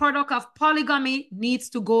who is a product of polygamy needs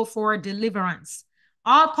to go for deliverance.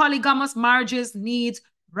 All polygamous marriages need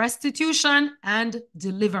restitution and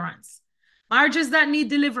deliverance. Marriages that need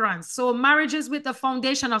deliverance. So marriages with the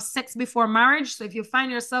foundation of sex before marriage. So if you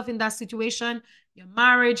find yourself in that situation, your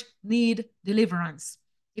marriage need deliverance.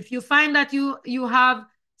 If you find that you have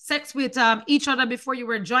sex with each other before you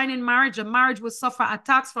were joining marriage, a marriage will suffer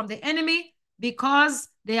attacks from the enemy because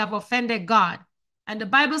they have offended God. And the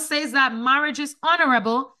Bible says that marriage is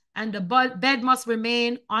honorable and the bed must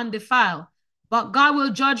remain undefiled. But God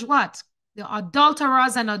will judge what? The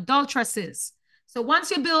adulterers and adulteresses. So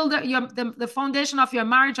once you build the foundation of your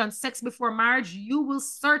marriage on sex before marriage, you will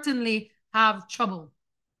certainly have trouble.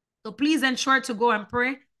 So please ensure to go and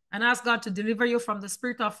pray and ask God to deliver you from the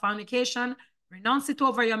spirit of fornication. Renounce it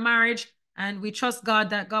over your marriage, and we trust God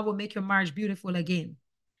that God will make your marriage beautiful again.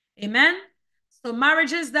 Amen. So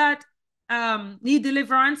marriages that need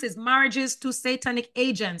deliverance is marriages to satanic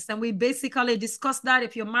agents. And we basically discussed that.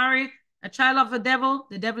 If you marry a child of the devil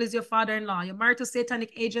is your father-in-law. You're married to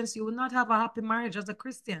satanic agents, you will not have a happy marriage as a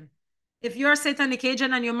Christian. If you're a satanic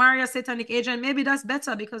agent and you marry a satanic agent, maybe that's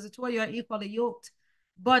better because the two of you are equally yoked.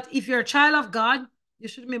 But if you're a child of God, you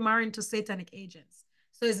shouldn't be married to satanic agents.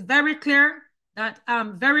 So it's very clear that,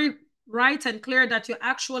 very right and clear that you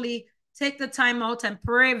actually take the time out and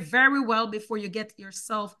pray very well before you get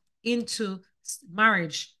yourself into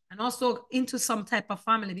marriage and also into some type of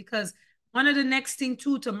family, because one of the next thing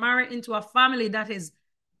too, to marry into a family that is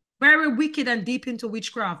very wicked and deep into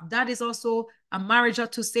witchcraft. That is also a marriage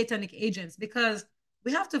to satanic agents, because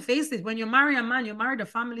we have to face it. When you marry a man, you marry the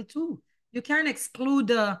family too. You can't exclude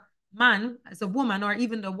the man as a woman, or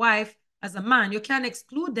even the wife as a man. You can't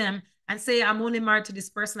exclude them and say, I'm only married to this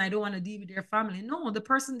person, I don't want to deal with their family. No, the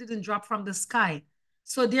person didn't drop from the sky.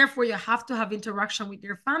 So therefore, you have to have interaction with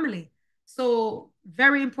their family. So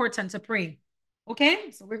very important to pray.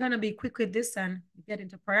 Okay, so we're going to be quick with this and get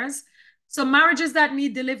into prayers. So marriages that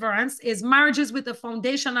need deliverance is marriages with the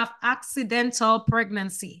foundation of accidental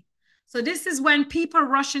pregnancy. So this is when people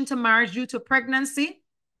rush into marriage due to pregnancy.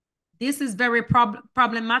 This is very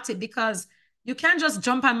problematic, because you can't just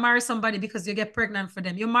jump and marry somebody because you get pregnant for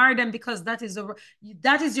them. You marry them because that is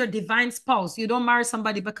your divine spouse. You don't marry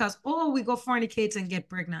somebody because, oh, we go fornicate and get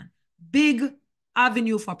pregnant. Big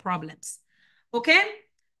avenue for problems. Okay?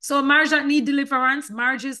 So marriage that need deliverance,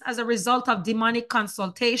 marriages as a result of demonic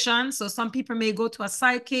consultation. So some people may go to a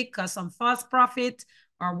psychic or some false prophet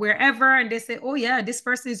or wherever, and they say, oh yeah, this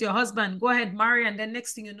person is your husband. Go ahead, marry. And then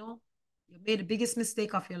next thing you know, you made the biggest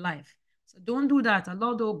mistake of your life. So don't do that.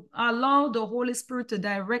 Allow the Holy Spirit to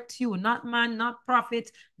direct you, not man, not prophet,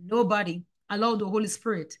 nobody. Allow the Holy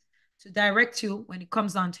Spirit to direct you when it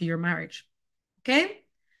comes on to your marriage. Okay?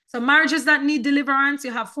 So marriages that need deliverance,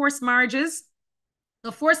 you have forced marriages.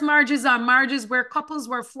 The forced marriages are marriages where couples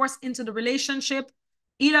were forced into the relationship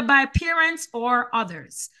either by parents or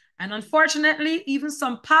others. And unfortunately, even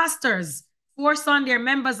some pastors force on their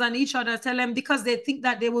members and each other, tell them because they think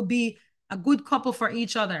that they will be a good couple for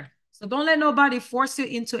each other. So don't let nobody force you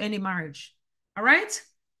into any marriage. All right?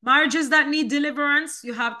 Marriages that need deliverance,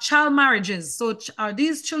 you have child marriages. So are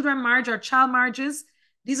these children marriage or child marriages?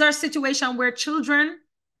 These are situations where children,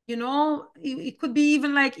 you know, it could be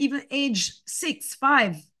even age 6,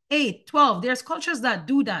 5, 8, 12. There's cultures that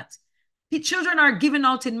do that. The children are given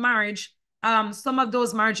out in marriage. Some of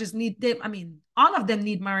those marriages all of them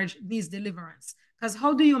needs deliverance. Because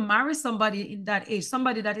how do you marry somebody in that age?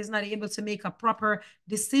 Somebody that is not able to make a proper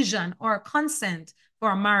decision or consent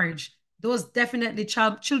for a marriage. Those definitely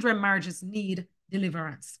children marriages need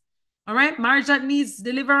deliverance. All right, marriage that needs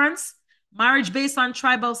deliverance. Marriage based on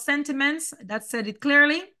tribal sentiments. That said it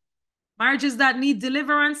clearly. Marriages that need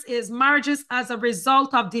deliverance is marriages as a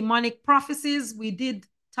result of demonic prophecies. We did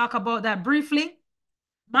talk about that briefly.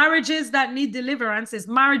 Marriages that need deliverance is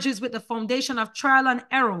marriages with the foundation of trial and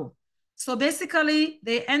error. So basically,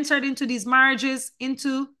 they entered into these marriages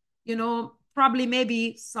into, probably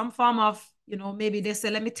maybe some form of, maybe they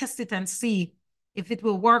say, let me test it and see if it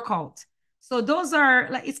will work out. So those are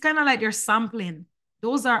it's kind of like they're sampling.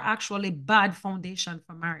 Those are actually bad foundation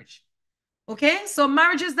for marriage. Okay, so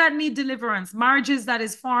marriages that need deliverance, marriages that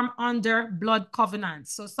is formed under blood covenant.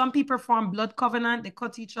 So some people form blood covenant, they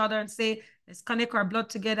cut each other and say, let's connect our blood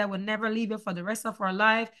together, we'll never leave you for the rest of our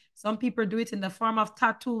life. Some people do it in the form of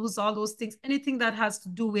tattoos, all those things, anything that has to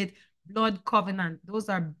do with blood covenant. Those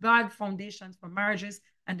are bad foundations for marriages,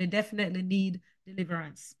 and they definitely need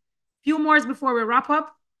deliverance. Few more before we wrap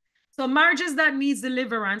up. So marriages that needs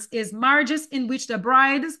deliverance is marriages in which the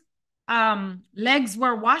bride's legs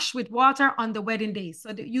were washed with water on the wedding day.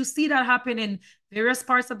 So you see that happen in various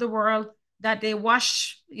parts of the world, that they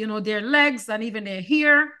wash, their legs and even their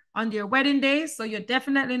hair on their wedding day. So you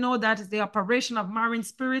definitely know that is the operation of marine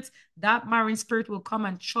spirits. That marine spirit will come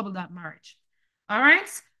and trouble that marriage. All right.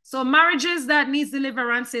 So marriages that needs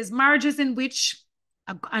deliverance is marriages in which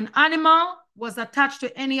an animal was attached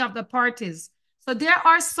to any of the parties. So there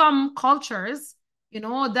are some cultures,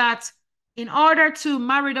 that in order to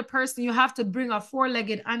marry the person, you have to bring a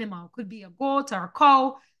 4-legged animal. Could be a goat or a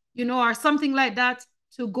cow, or something like that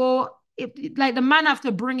to go. Like the man have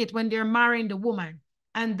to bring it when they're marrying the woman.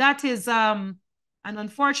 And that is an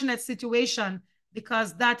unfortunate situation,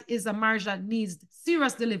 because that is a marriage that needs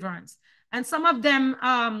serious deliverance. And some of them,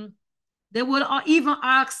 they will even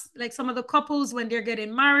ask, like some of the couples when they're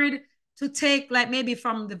getting married, to take maybe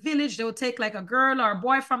from the village, they will take a girl or a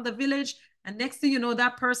boy from the village. And next thing you know,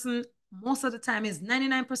 that person most of the time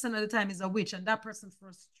 99% of the time is a witch, and that person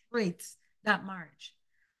frustrates that marriage.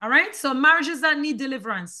 All right. So marriages that need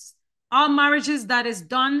deliverance, all marriages that is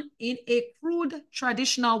done in a crude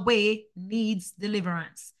traditional way needs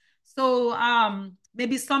deliverance. So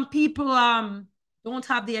maybe some people don't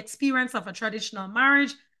have the experience of a traditional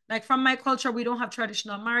marriage. Like from my culture, we don't have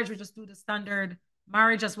traditional marriage. We just do the standard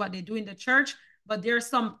marriage as what they do in the church. But there's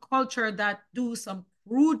some culture that do some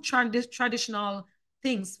rude traditional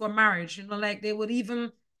things for marriage. Like they would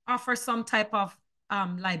even offer some type of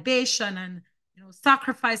libation and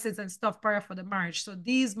sacrifices and stuff prior for the marriage. So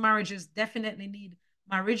these marriages definitely need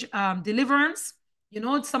marriage deliverance.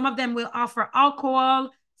 Some of them will offer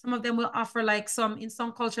alcohol. Some of them will offer like in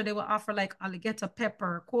some culture, they will offer like alligator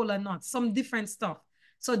pepper, cola nuts, some different stuff.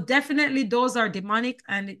 So definitely those are demonic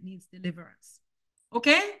and it needs deliverance.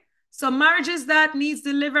 Okay? So marriages that needs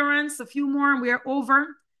deliverance, a few more and we're over.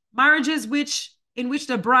 Marriages in which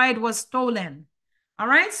the bride was stolen. All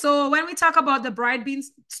right? So when we talk about the bride being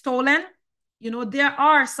stolen, there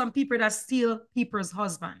are some people that steal people's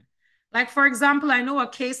husband. Like, for example, I know a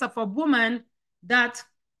case of a woman that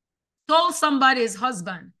stole somebody's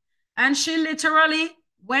husband. And she literally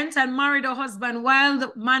went and married her husband while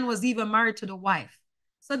the man was even married to the wife.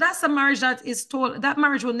 So that's a marriage that is stolen. That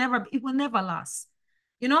marriage will never last.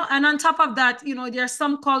 And on top of that, there's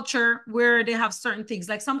some culture where they have certain things,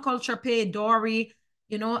 like some culture pay dowry,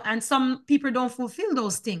 and some people don't fulfill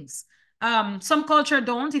those things. Some culture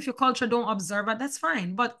don't. If your culture don't observe it, that's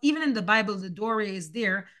fine. But even in the Bible, the dowry is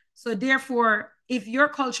there. So therefore, if your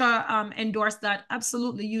culture endorse that,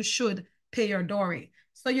 absolutely you should pay your dowry.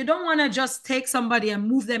 So you don't want to just take somebody and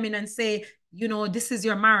move them in and say, this is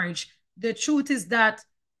your marriage. The truth is that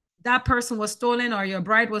that person was stolen, or your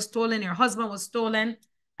bride was stolen, your husband was stolen,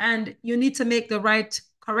 and you need to make the right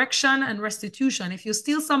correction and restitution. If you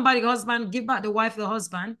steal somebody's husband, give back the wife the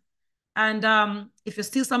husband. And if you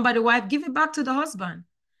steal somebody's wife, give it back to the husband.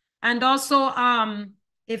 And also,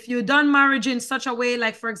 if you done marriage in such a way,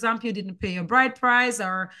 like, for example, you didn't pay your bride price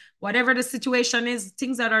or whatever the situation is,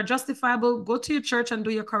 things that are justifiable, go to your church and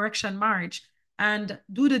do your correction marriage and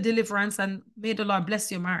do the deliverance, and may the Lord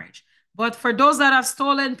bless your marriage. But for those that have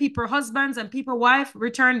stolen people's husbands and people's wife,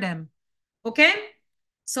 return them. Okay?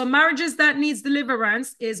 So marriages that needs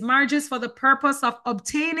deliverance is marriages for the purpose of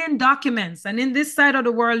obtaining documents. And in this side of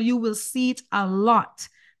the world, you will see it a lot.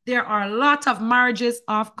 There are a lot of marriages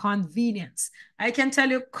of convenience. I can tell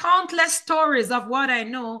you countless stories of what I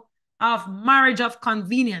know of marriage of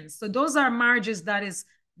convenience. So those are marriages that is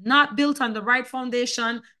not built on the right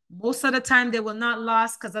foundation. Most of the time, they will not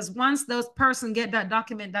last, because as once those person get that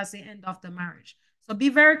document, that's the end of the marriage. So be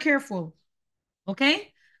very careful.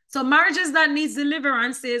 Okay? So marriages that needs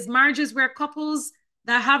deliverance is marriages where couples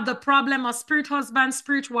that have the problem of spirit husband,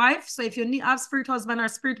 spirit wife. So if you have spirit husband or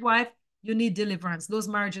spirit wife, you need deliverance. Those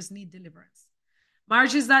marriages need deliverance.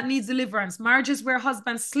 Marriages that need deliverance. Marriages where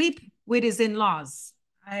husbands sleep with his in-laws.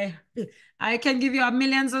 I can give you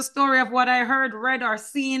millions of stories of what I heard, read, or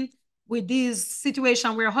seen with these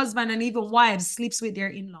situations where husband and even wives sleeps with their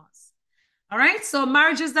in-laws. All right, so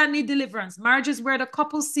marriages that need deliverance, marriages where the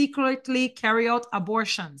couple secretly carry out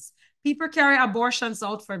abortions. People carry abortions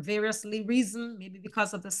out for various reasons, maybe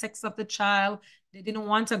because of the sex of the child. They didn't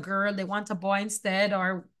want a girl, they want a boy instead,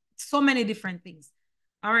 or so many different things.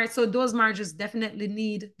 All right, so those marriages definitely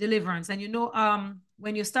need deliverance. And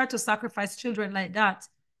when you start to sacrifice children like that,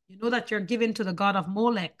 you know that you're given to the god of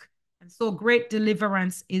Molech. And so great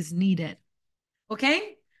deliverance is needed.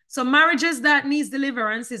 Okay? So marriages that needs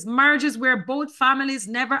deliverance is marriages where both families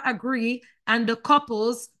never agree and the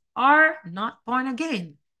couples are not born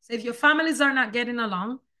again. So if your families are not getting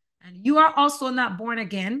along and you are also not born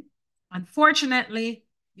again, unfortunately,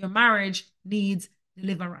 your marriage needs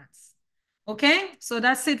deliverance. Okay? So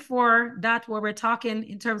that's it for that, where we're talking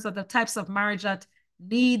in terms of the types of marriage that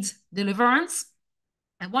needs deliverance.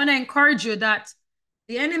 I want to encourage you that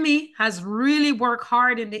the enemy has really worked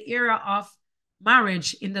hard in the area of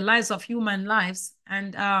marriage in the lives of human lives,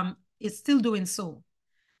 and it's still doing so.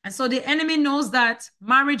 And so the enemy knows that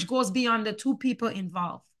marriage goes beyond the two people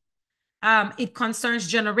involved. It concerns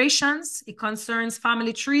generations. It concerns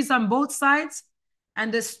family trees on both sides.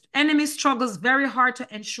 And the enemy struggles very hard to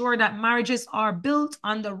ensure that marriages are built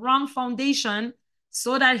on the wrong foundation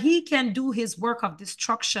so that he can do his work of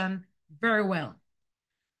destruction very well.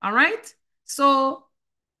 All right? So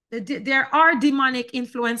there are demonic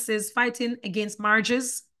influences fighting against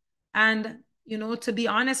marriages. And, to be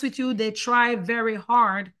honest with you, they try very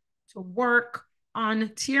hard to work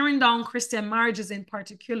on tearing down Christian marriages in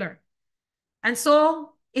particular. And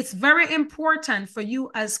so it's very important for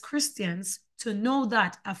you as Christians to know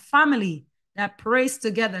that a family that prays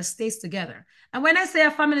together stays together. And when I say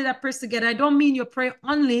a family that prays together, I don't mean you pray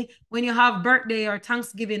only when you have birthday or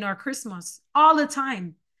Thanksgiving or Christmas. All the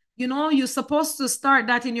time. You're supposed to start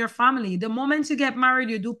that in your family. The moment you get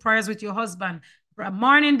married, you do prayers with your husband.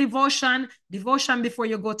 Morning devotion before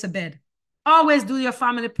you go to bed. Always do your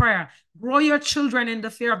family prayer. Grow your children in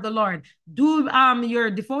the fear of the Lord. Do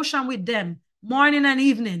your devotion with them morning and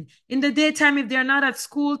evening. In the daytime, if they're not at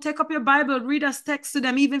school, take up your Bible, read a text to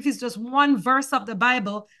them, even if it's just one verse of the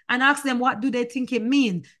Bible, and ask them what do they think it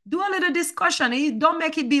means. Do a little discussion. Don't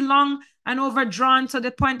make it be long and overdrawn to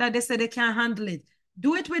the point that they say they can't handle it.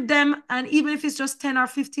 Do it with them, and even if it's just 10 or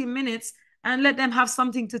 15 minutes, and let them have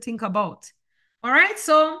something to think about. All right.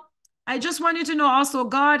 So I just want you to know also,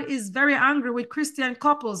 God is very angry with Christian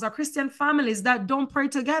couples or Christian families that don't pray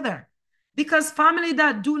together. Because family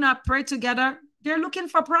that do not pray together, they're looking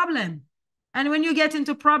for problem. And when you get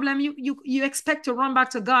into problem, you expect to run back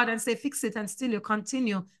to God and say, fix it, and still you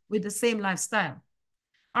continue with the same lifestyle.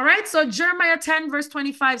 All right, so Jeremiah 10 verse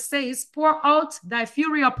 25 says, pour out thy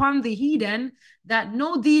fury upon the heathen that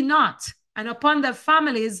know thee not, and upon the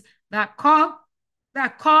families that call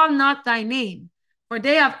not thy name. For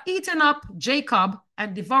they have eaten up Jacob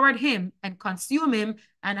and devoured him and consumed him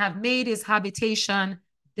and have made his habitation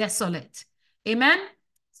desolate. Amen.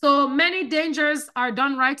 So many dangers are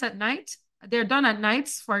done right at night. They're done at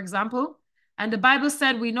nights, for example. And the Bible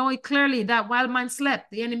said, we know it clearly that while man slept,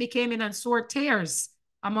 the enemy came in and sowed tares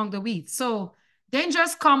among the wheat. So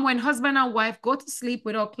dangers come when husband and wife go to sleep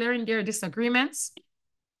without clearing their disagreements.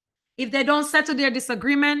 If they don't settle their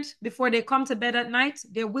disagreement before they come to bed at night,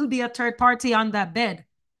 there will be a third party on that bed.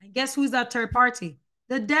 And guess who's that third party?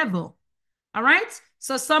 The devil. All right?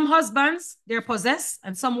 So some husbands, they're possessed,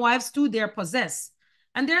 and some wives too, they're possessed.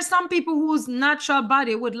 And there are some people whose natural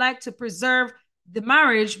body would like to preserve the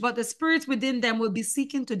marriage, but the spirit within them will be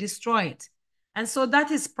seeking to destroy it. And so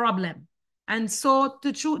that is problem. And so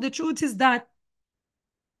the truth is that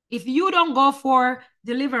if you don't go for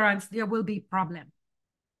deliverance, there will be problem.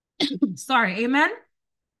 Sorry, amen.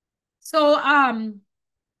 So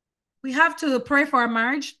we have to pray for our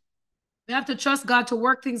marriage. We have to trust God to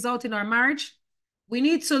work things out in our marriage. We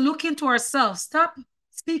need to look into ourselves. Stop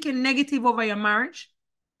speaking negative over your marriage,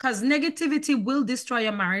 because negativity will destroy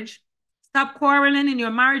your marriage. Stop quarreling in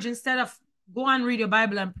your marriage. Instead of go and read your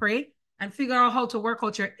Bible and pray and figure out how to work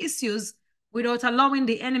out your issues without allowing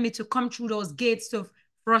the enemy to come through those gates to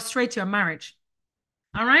frustrate your marriage.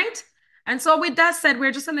 All right? And so with that said,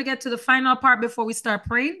 we're just going to get to the final part before we start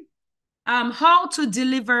praying. How to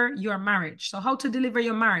deliver your marriage. So how to deliver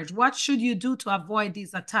your marriage. What should you do to avoid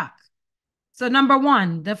these attacks? So number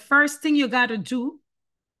one, the first thing you got to do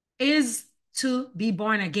is to be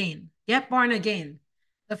born again. Get born again.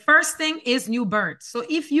 The first thing is new birth. So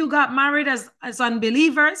if you got married as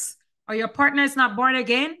unbelievers or your partner is not born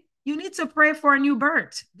again, you need to pray for a new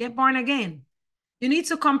birth. Get born again. You need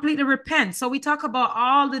to completely repent. So we talk about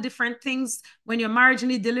all the different things when your marriage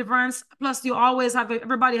needs deliverance. Plus, you always have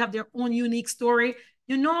everybody have their own unique story.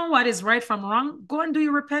 You know what is right from wrong. Go and do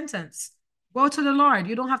your repentance. Go to the Lord.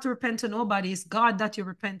 You don't have to repent to nobody. It's God that you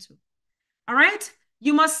repent to. All right?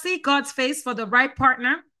 You must seek God's face for the right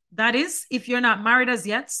partner. That is, if you're not married as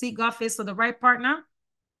yet, seek God's face for the right partner.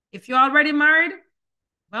 If you're already married,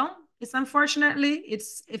 well, it's unfortunately,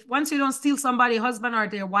 if once you don't steal somebody's husband or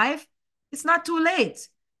their wife, it's not too late.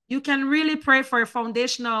 You can really pray for a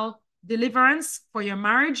foundational deliverance for your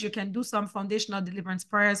marriage. You can do some foundational deliverance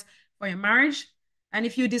prayers for your marriage. And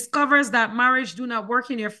if you discover that marriage do not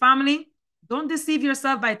work in your family, don't deceive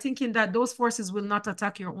yourself by thinking that those forces will not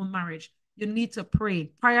attack your own marriage. You need to pray.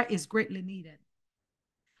 Prayer is greatly needed.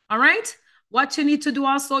 All right? What you need to do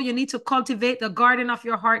also, you need to cultivate the garden of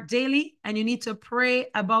your heart daily, and you need to pray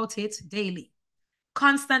about it daily.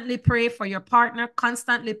 Constantly pray for your partner,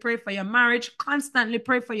 constantly pray for your marriage, constantly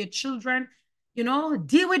pray for your children. You know,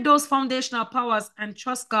 deal with those foundational powers and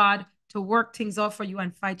trust God to work things out for you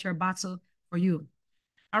and fight your battle for you.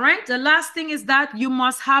 All right. The last thing is that you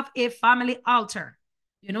must have a family altar.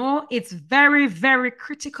 You know, it's very, very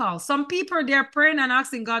critical. Some people, they're praying and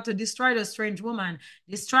asking God to destroy the strange woman,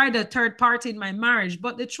 destroy the third party in my marriage.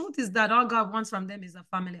 But the truth is that all God wants from them is a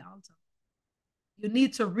family altar. You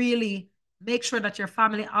need to really make sure that your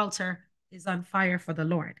family altar is on fire for the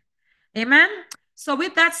Lord. Amen. So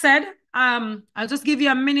with that said, I'll just give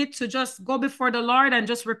you a minute to just go before the Lord and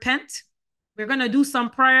just repent. We're going to do some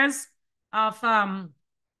prayers of,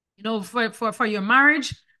 you know, for your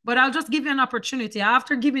marriage. But I'll just give you an opportunity.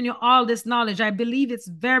 After giving you all this knowledge, I believe it's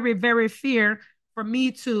very, very fair for me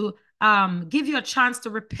to give you a chance to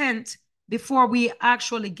repent before we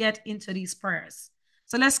actually get into these prayers.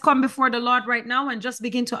 So let's come before the Lord right now and just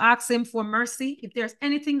begin to ask him for mercy. If there's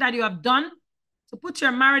anything that you have done to put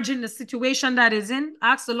your marriage in the situation that is in,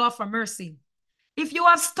 ask the Lord for mercy. If you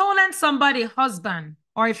have stolen somebody's husband,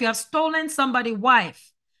 or if you have stolen somebody's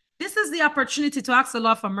wife, this is the opportunity to ask the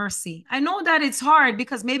Lord for mercy. I know that it's hard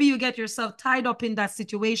because maybe you get yourself tied up in that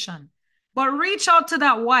situation, but reach out to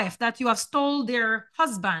that wife that you have stole their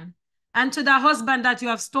husband, and to that husband that you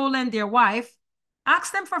have stolen their wife.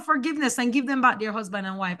 Ask them for forgiveness and give them back their husband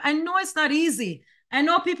and wife. I know it's not easy. I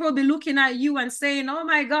know people will be looking at you and saying, oh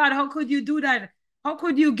my God, how could you do that? How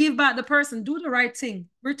could you give back the person? Do the right thing.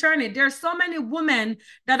 Return it. There's so many women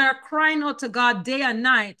that are crying out to God day and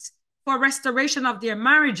night for restoration of their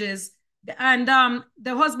marriages, and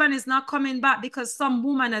the husband is not coming back because some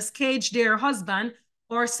woman has caged their husband,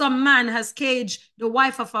 or some man has caged the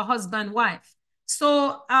wife of a husband wife.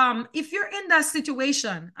 So if you're in that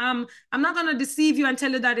situation, I'm not going to deceive you and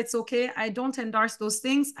tell you that it's okay. I don't endorse those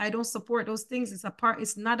things. I don't support those things.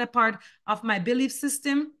 It's not a part of my belief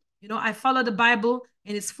system. You know, I follow the Bible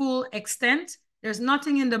in its full extent. There's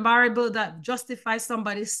nothing in the Bible that justifies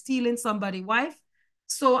somebody stealing somebody's wife,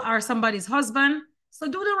 or somebody's husband. So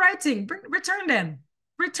do the right thing. Return them.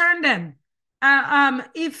 Return them.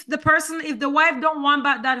 If the wife don't want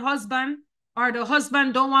back that husband, or the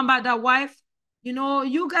husband don't want back that wife, you know,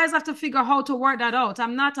 you guys have to figure how to work that out.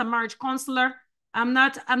 I'm not a marriage counselor.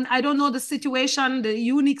 I don't know the situation, the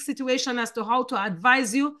unique situation as to how to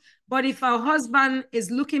advise you. But if a husband is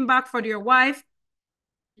looking back for their wife,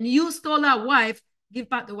 and you stole that wife, give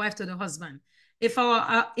back the wife to the husband. If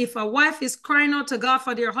a wife is crying out to God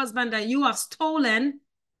for their husband that you have stolen,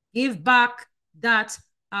 give back that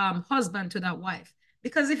husband to that wife.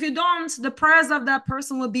 Because if you don't, the prayers of that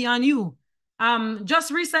person will be on you.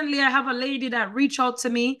 Just recently, I have a lady that reached out to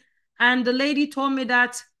me, and the lady told me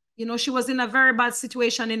that, you know, she was in a very bad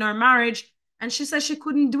situation in her marriage, and she said she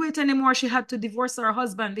couldn't do it anymore. She had to divorce her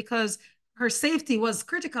husband because her safety was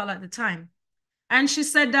critical at the time. And she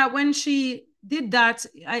said that when she did that,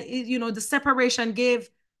 you know, the separation gave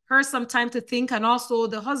her some time to think, and also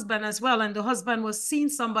the husband as well. And the husband was seeing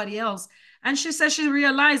somebody else. And she said she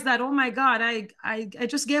realized that, oh my God, I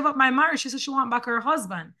just gave up my marriage. She said she want back her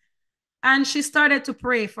husband. And she started to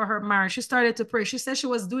pray for her marriage. She started to pray. She said she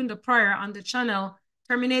was doing the prayer on the channel,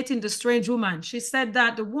 terminating the strange woman. She said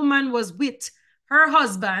that the woman was with her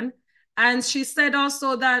husband. And she said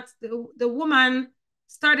also that the woman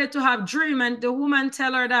started to have dream, and the woman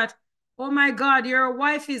tell her that, oh my God, your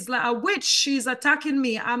wife is like a witch. She's attacking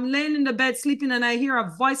me. I'm laying in the bed sleeping, and I hear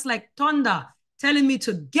a voice like thunder telling me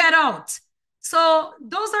to get out. So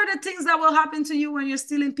those are the things that will happen to you when you're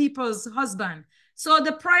stealing people's husband. So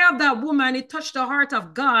the prayer of that woman, it touched the heart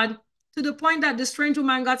of God to the point that the strange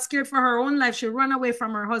woman got scared for her own life. She ran away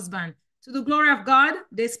from her husband. To the glory of God,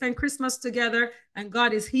 they spent Christmas together, and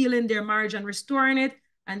God is healing their marriage and restoring it,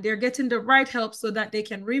 and they're getting the right help so that they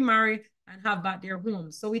can remarry and have back their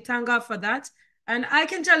homes. So we thank God for that. And I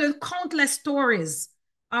can tell you countless stories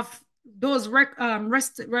of those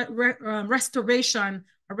restoration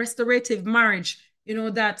or restorative marriage, you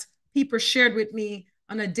know, that people shared with me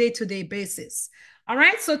on a day-to-day basis. All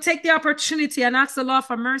right, so take the opportunity and ask the Lord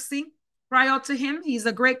for mercy. Cry out to him. He's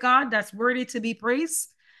a great God that's worthy to be praised.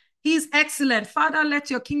 He's excellent. Father,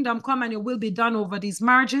 let your kingdom come and your will be done over these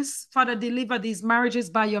marriages. Father, deliver these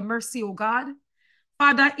marriages by your mercy, oh God.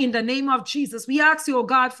 Father, in the name of Jesus, we ask you, oh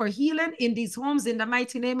God, for healing in these homes in the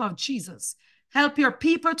mighty name of Jesus. Help your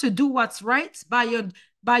people to do what's right by your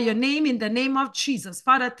name, in the name of Jesus.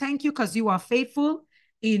 Father, thank you because you are faithful.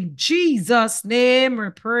 In Jesus' name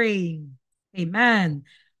we're praying. Amen.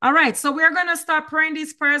 All right, so we're going to start praying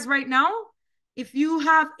these prayers right now. If you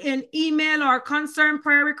have an email or concern,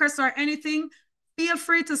 prayer request, or anything, feel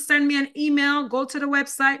free to send me an email. Go to the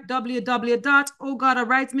website,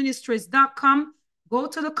 www.ohgodarisesministries.com. Go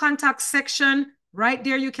to the contact section. Right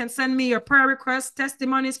there, you can send me your prayer requests,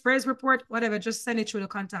 testimonies, praise report, whatever. Just send it through the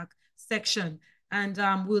contact section, and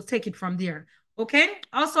we'll take it from there. Okay.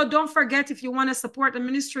 Also, don't forget, if you want to support the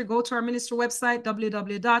ministry, go to our ministry website,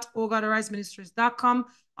 www.ohgodarisesministries.com.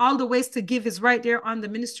 All the ways to give is right there on the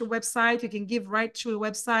ministry website. You can give right through the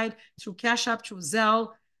website, through Cash App, through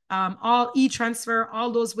Zelle, all e-transfer, all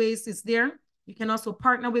those ways is there. You can also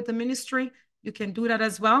partner with the ministry. You can do that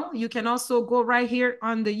as well. You can also go right here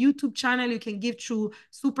on the YouTube channel. You can give through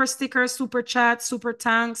super stickers, super chats, super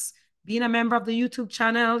thanks, being a member of the YouTube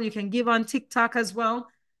channel. You can give on TikTok as well.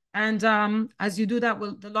 And as you do that,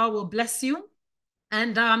 the Lord will bless you.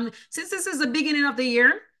 And since this is the beginning of the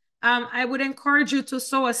year, I would encourage you to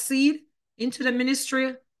sow a seed into the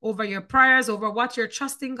ministry over your prayers, over what you're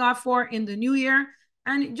trusting God for in the new year.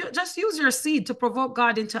 And just use your seed to provoke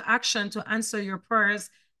God into action to answer your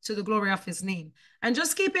prayers to the glory of his name. And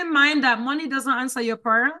just keep in mind that money doesn't answer your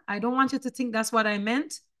prayer. I don't want you to think that's what I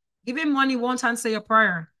meant. Giving money won't answer your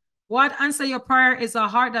prayer. What answer your prayer is a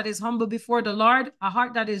heart that is humble before the Lord, a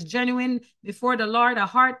heart that is genuine before the Lord, a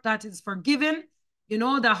heart that is forgiven, you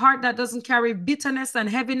know, the heart that doesn't carry bitterness and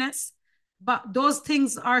heaviness. But those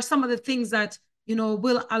things are some of the things that, you know,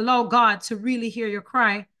 will allow God to really hear your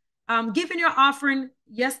cry. Giving your offering,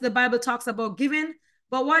 yes, the Bible talks about giving,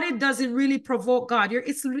 but what it does, it really provoke God.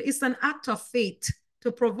 It's an act of faith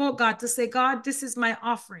to provoke God, to say, God, this is my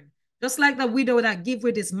offering. Just like the widow that give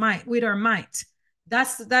with his might, with her might.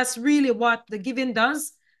 That's really what the giving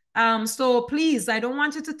does. So please, I don't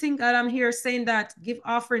want you to think that I'm here saying that give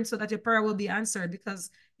offering so that your prayer will be answered, because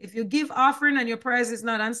if you give offering and your prayers is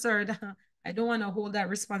not answered, I don't want to hold that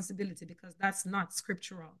responsibility, because that's not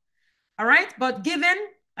scriptural. All right. But giving,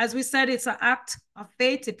 as we said, it's an act of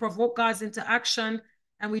faith. It provokes God into action.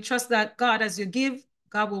 And we trust that God, as you give,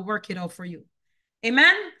 God will work it out for you.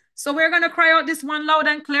 Amen. So we're going to cry out this one loud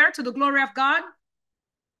and clear to the glory of God.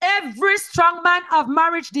 Every strong man of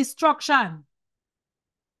marriage destruction,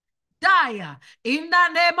 die in the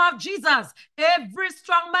name of Jesus. Every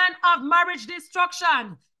strong man of marriage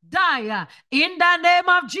destruction, die in the name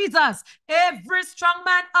of Jesus. Every strong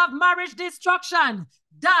man of marriage destruction,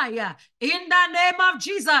 die in the name of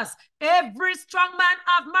Jesus. Every strong man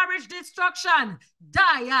of marriage destruction,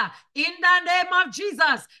 die in the name of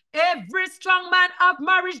Jesus. Every strong man of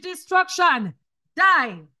marriage destruction,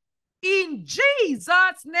 die. In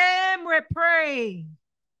Jesus' name we pray.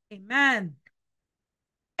 Amen.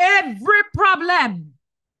 Every problem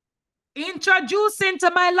introduced into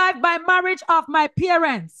my life by marriage of my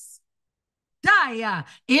parents, die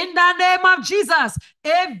in the name of Jesus.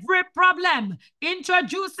 Every problem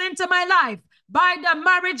introduced into my life by the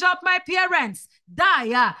marriage of my parents,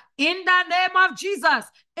 die in the name of Jesus.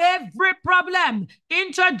 Every problem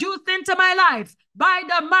introduced into my life by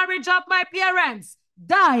the marriage of my parents,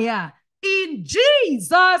 die. In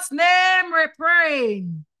Jesus' name we pray.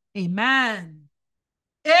 Amen.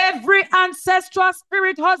 Every ancestral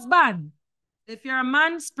spirit husband, if you're a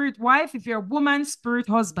man, spirit wife. If you're a woman, spirit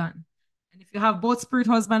husband. And if you have both spirit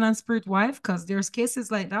husband and spirit wife, because there's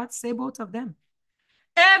cases like that, say both of them.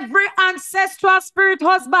 Every ancestral spirit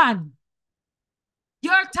husband,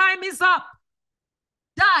 your time is up.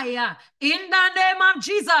 Die in the name of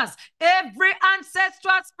Jesus. Every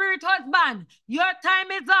ancestral spirit husband, your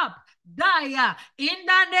time is up. Die in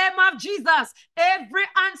the name of Jesus. Every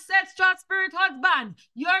ancestral spirit husband,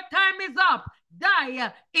 your time is up.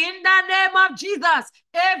 Die in the name of Jesus.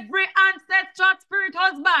 Every ancestral spirit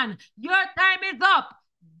husband, your time is up.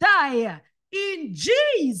 Die. In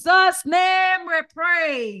Jesus' name we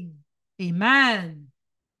pray. Amen.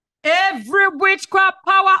 Every witchcraft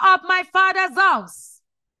power of my father's house,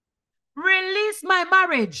 release my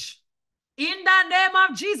marriage. In the name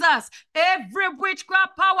of Jesus, every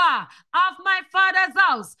witchcraft power of my father's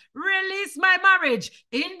house, release my marriage.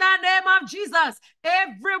 In the name of Jesus,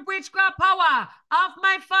 every witchcraft power of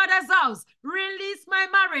my father's house, release my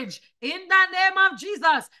marriage. In the name of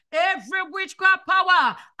Jesus, every witchcraft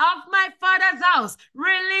power of my father's house,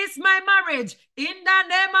 release my marriage. In the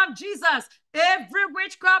name of Jesus, every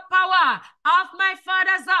witchcraft power of my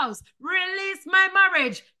father's house, release my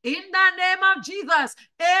marriage. In the name of Jesus,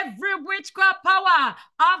 every witchcraft power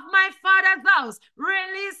of my father's house,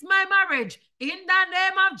 release my marriage. In the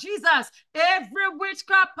name of Jesus, every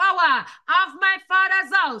witchcraft power of my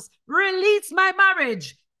father's house, release my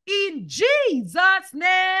marriage. In Jesus'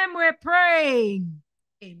 name we pray.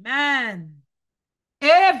 Amen.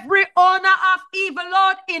 Every owner of evil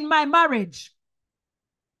load in my marriage,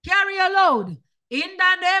 carry a load. In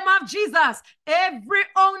the name of Jesus, every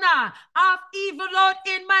owner of evil load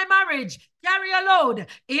in my marriage, carry a load.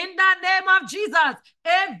 In the name of Jesus,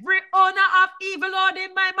 every owner of evil load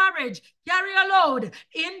in my marriage, carry a load.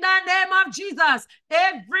 In the name of Jesus,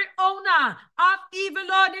 every owner of evil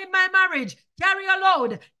load in my marriage, carry a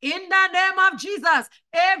load. In the name of Jesus,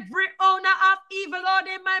 every owner of evil load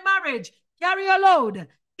in my marriage, carry a load.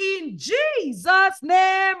 In Jesus'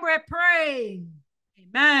 name we pray.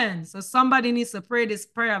 Amen. So somebody needs to pray this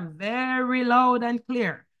prayer very loud and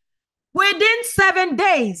clear. Within 7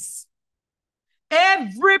 days,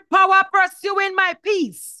 every power pursuing my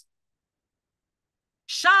peace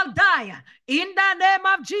shall die. In the name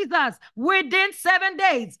of Jesus, within 7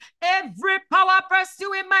 days, every power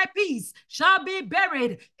pursuing my peace shall be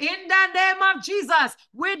buried. In the name of Jesus,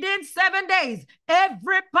 within 7 days,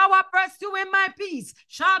 every power pursuing my peace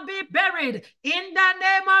shall be buried. In the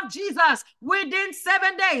name of Jesus, within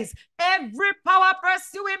 7 days, every power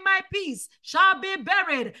pursuing my peace shall be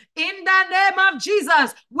buried. In the name of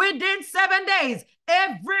Jesus, within 7 days,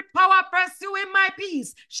 every power pursuing my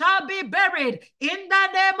peace shall be buried. In the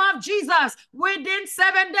name of Jesus, within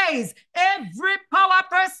 7 days, every power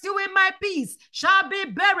pursuing my peace shall be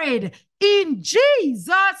buried. In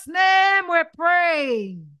Jesus' name we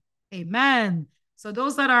pray. Amen. So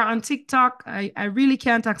those that are on TikTok, I really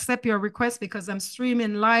can't accept your request because I'm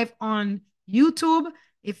streaming live on YouTube.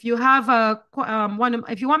 If you have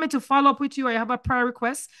if you want me to follow up with you or you have a prayer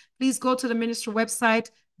request, please go to the ministry website,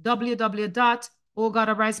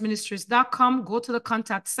 www.ohgodarise.ministries.com. Go to the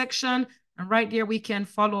contact section, and right there we can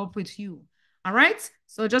follow up with you. All right?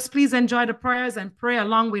 So just please enjoy the prayers and pray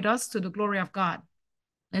along with us to the glory of God.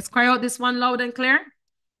 Let's cry out this one loud and clear.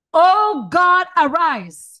 Oh God,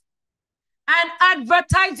 arise and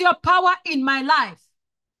advertise your power in my life.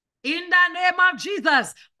 In the name of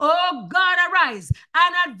Jesus, oh God, arise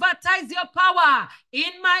and advertise your power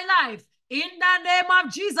in my life. In the name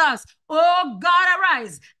of Jesus, oh God,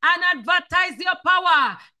 arise and advertise your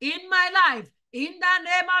power in my life. In the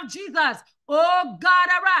name of Jesus, oh God,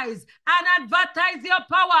 arise and advertise your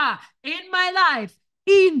power in my life.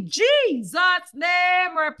 In Jesus'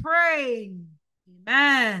 name we're praying.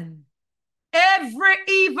 Amen. Every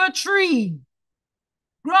evil tree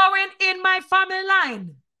growing in my family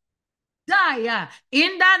line, die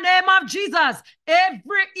in the name of Jesus.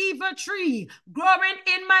 Every evil tree growing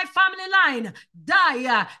in my family line,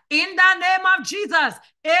 die in the name of Jesus.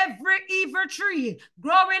 Every evil tree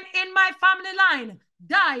growing in my family line,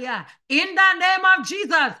 die in the name of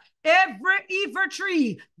Jesus. Every evil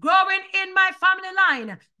tree growing in my family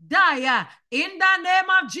line, die in the name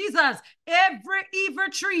of Jesus. Every evil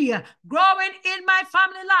tree growing in my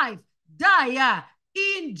family life, die.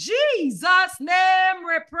 In Jesus' name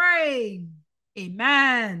we pray.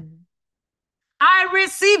 Amen. I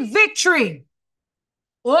receive victory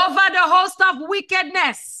over the host of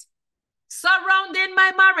wickedness surrounding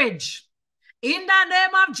my marriage. In the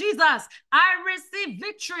name of Jesus, I receive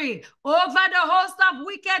victory over the host of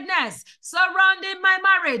wickedness surrounding my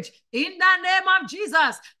marriage. In the name of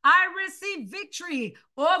Jesus, I receive victory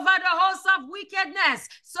over the host of wickedness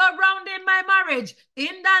surrounding my marriage.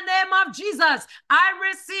 In the name of Jesus, I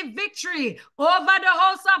receive victory over the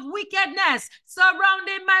host of wickedness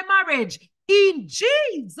surrounding my marriage. In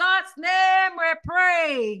Jesus' name we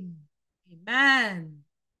pray. Amen.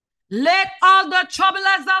 Let all the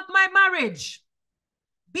troublers of my marriage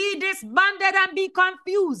be disbanded and be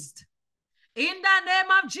confused. In the name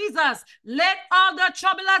of Jesus, let all the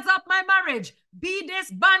troublers of my marriage be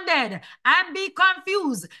disbanded and be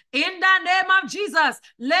confused. In the name of Jesus,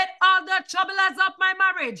 let all the troublers of my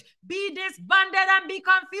marriage be disbanded and be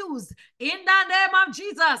confused. In the name of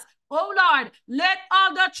Jesus, oh Lord, let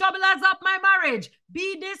all the troublers of my marriage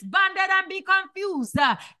be disbanded and be confused.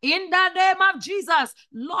 In the name of Jesus,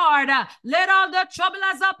 Lord, let all the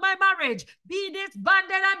troublers of my marriage be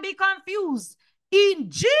disbanded and be confused. In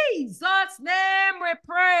Jesus' name we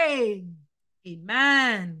pray.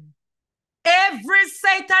 Amen. Every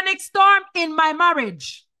satanic storm in my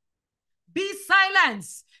marriage, be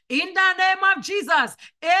silenced. In the name of Jesus,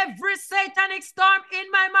 every satanic storm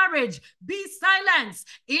in my marriage, be silenced.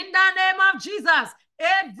 In the name of Jesus,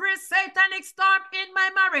 every satanic storm in my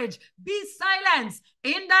marriage, be silenced.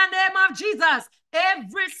 In the name of Jesus,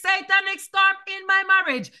 every satanic storm in my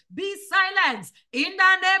marriage, be silenced. In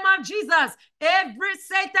the name of Jesus, every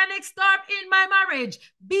satanic storm in my marriage,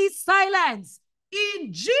 be silenced.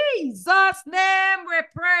 In Jesus' name we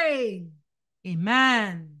pray.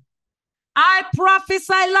 Amen. I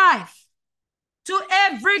prophesy life to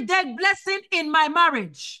every dead blessing in my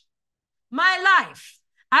marriage, my life,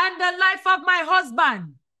 and the life of my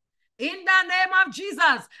husband. In the name of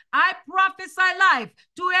Jesus, I prophesy life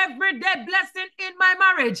to every dead blessing in my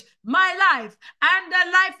marriage, my life, and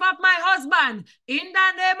the life of my husband. In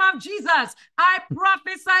the name of Jesus, I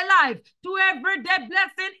prophesy life to every dead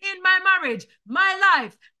blessing in my marriage, my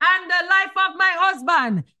life, and the life of my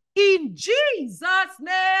husband. In Jesus'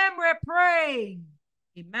 name we pray.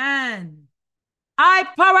 Amen. I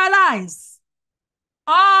paralyze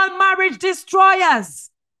all marriage destroyers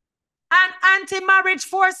and anti-marriage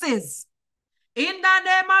forces. In the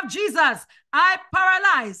name of Jesus, I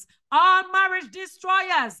paralyze all marriage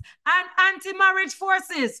destroyers and anti-marriage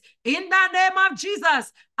forces. In the name of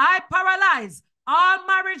Jesus, I paralyze all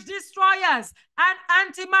marriage destroyers and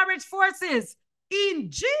anti-marriage forces.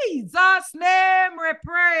 In Jesus' name we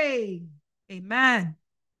pray. Amen.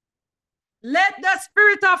 Let the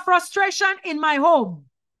spirit of frustration in my home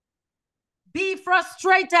be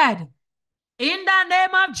frustrated. In the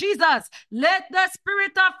name of Jesus, let the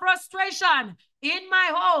spirit of frustration in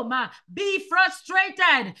my home be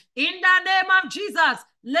frustrated. In the name of Jesus,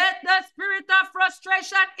 let the spirit of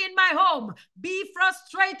frustration in my home be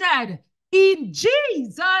frustrated. In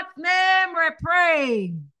Jesus' name we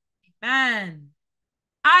pray. Amen.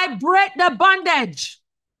 I break the bondage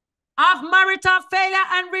of marital failure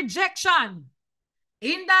and rejection.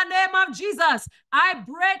 In the name of Jesus, I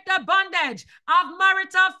break the bondage of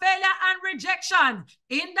marital failure and rejection.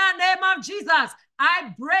 In the name of Jesus,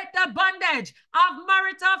 I break the bondage of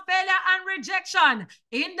marital failure and rejection.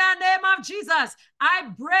 In the name of Jesus,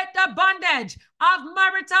 I break the bondage of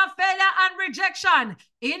marital failure and rejection.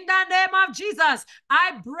 In the name of Jesus,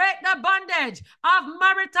 I break the bondage of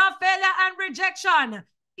marital failure and rejection.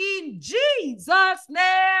 In Jesus'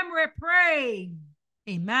 name we pray.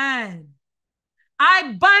 Amen.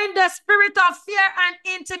 I bind the spirit of fear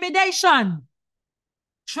and intimidation,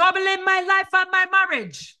 troubling my life and my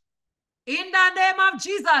marriage. In the name of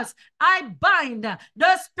Jesus, I bind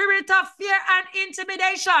the spirit of fear and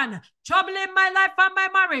intimidation, troubling my life and my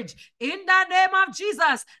marriage. In the name of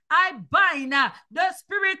Jesus, I bind the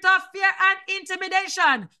spirit of fear and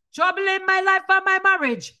intimidation, troubling my life and my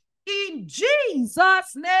marriage. In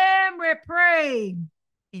Jesus' name we pray.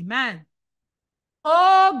 Amen.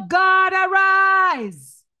 Oh God,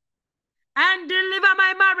 arise and deliver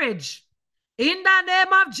my marriage. In the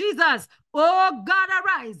name of Jesus, oh God,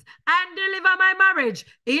 arise and deliver my marriage.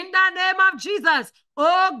 In the name of Jesus,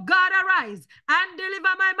 oh God, arise and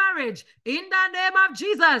deliver my marriage. In the name of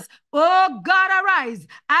Jesus, oh God, arise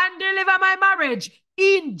and deliver my marriage.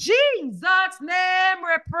 In Jesus' name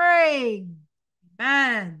we pray.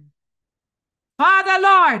 Amen. Father,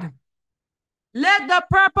 Lord, let the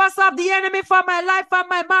purpose of the enemy for my life and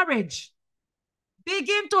my marriage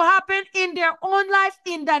begin to happen in their own life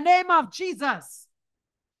in the name of Jesus.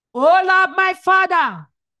 Oh Lord, my Father,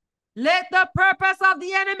 let the purpose of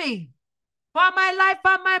the enemy for my life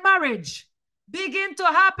and my marriage begin to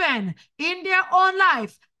happen in their own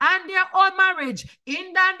life and their own marriage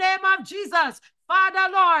in the name of Jesus.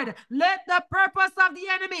 Father, Lord, let the purpose of the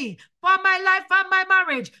enemy for my life and my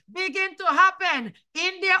marriage begin to happen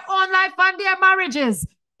in their own life and their marriages.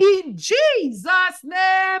 In Jesus'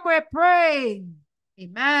 name we pray.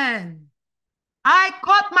 Amen. I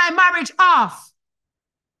cut my marriage off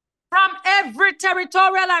from every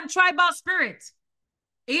territorial and tribal spirit.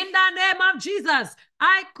 In the name of Jesus,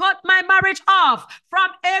 I cut my marriage off from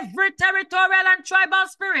every territorial and tribal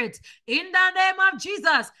spirit. In the name of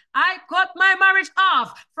Jesus, I cut my marriage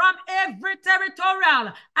off from every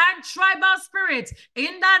territorial and tribal spirit.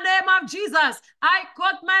 In the name of Jesus, I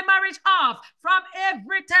cut my marriage off from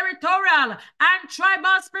every territorial and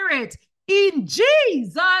tribal spirit. In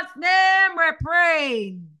Jesus' name we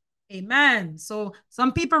pray. Amen. So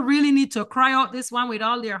some people really need to cry out this one with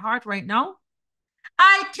all their heart right now.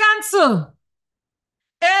 I cancel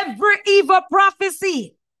every evil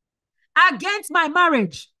prophecy against my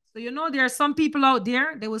marriage. So you know there are some people out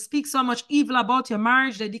there, they will speak so much evil about your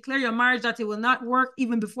marriage. They declare your marriage that it will not work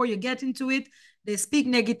even before you get into it. They speak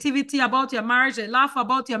negativity about your marriage. They laugh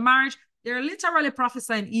about your marriage. They're literally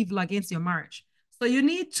prophesying evil against your marriage. So you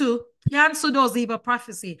need to cancel those evil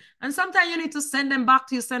prophecy. And sometimes you need to send them back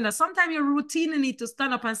to your sender. Sometimes you routinely need to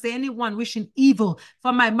stand up and say, anyone wishing evil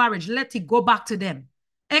for my marriage, let it go back to them.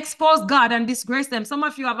 Expose God and disgrace them. Some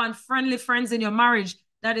of you have unfriendly friends in your marriage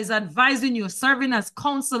that is advising you, serving as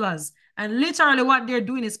counselors. And literally what they're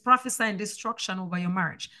doing is prophesying destruction over your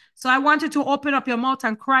marriage. So I want you to open up your mouth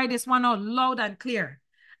and cry this one out loud and clear.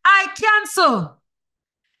 I cancel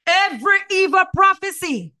every evil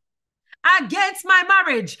prophecy against my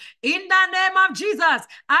marriage. In the name of Jesus,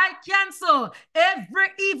 I cancel every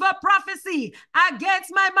evil prophecy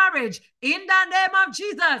against my marriage. In the name of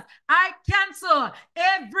Jesus, I cancel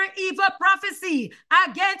every evil prophecy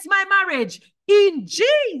against my marriage. In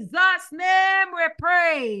Jesus' name we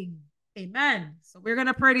pray. Amen. So we're going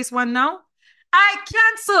to pray this one now. I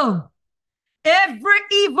cancel every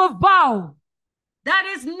evil vow that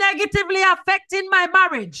is negatively affecting my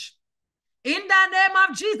marriage. In the name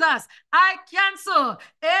of Jesus, I cancel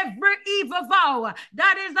every evil vow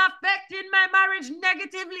that is affecting my marriage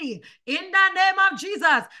negatively. In the name of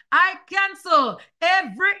Jesus, I cancel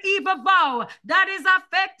every evil vow that is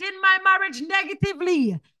affecting my marriage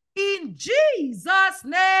negatively. In Jesus'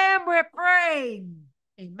 name we pray.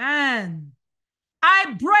 Amen.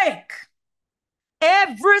 I break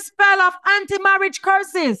every spell of anti-marriage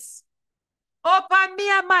curses upon me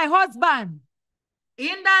and my husband.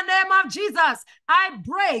 In the name of Jesus, I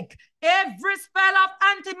break every spell of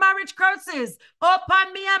anti-marriage curses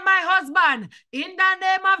upon me and my husband. In the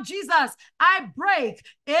name of Jesus, I break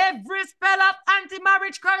every spell of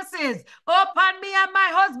anti-marriage curses upon me and my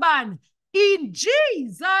husband. In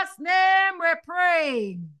Jesus' name we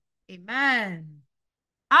pray. Amen.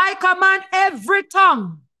 I command every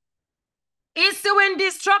tongue issuing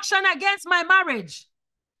destruction against my marriage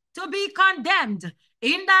to be condemned.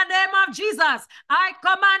 In the name of Jesus, I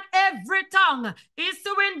command every tongue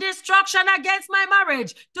issuing destruction against my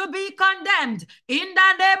marriage to be condemned. In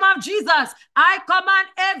the name of Jesus, I command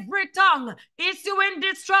every tongue issuing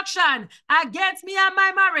destruction against me and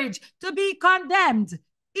my marriage to be condemned.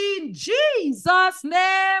 In Jesus'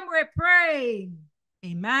 name we pray.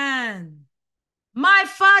 Amen. My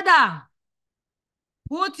Father,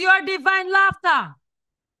 put your divine laughter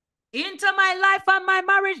into my life and my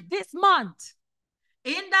marriage this month.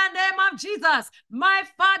 In the name of Jesus, my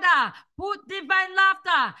Father, put divine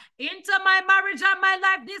laughter into my marriage and my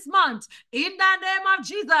life this month. In the name of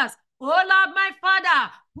Jesus, oh Lord, my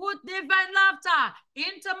Father, put divine laughter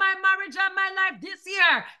into my marriage and my life this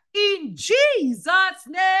year. In Jesus'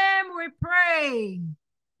 name we pray.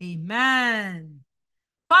 Amen.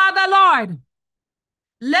 Father, Lord,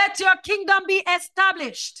 let your kingdom be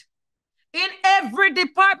established in every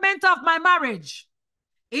department of my marriage.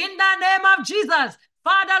 In the name of Jesus,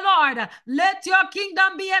 Father, Lord, let your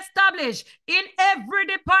kingdom be established in every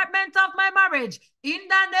department of my marriage. In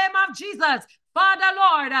the name of Jesus, Father,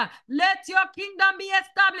 Lord, let your kingdom be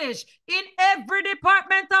established in every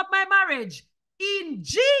department of my marriage. In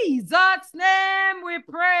Jesus' name we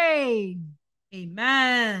pray.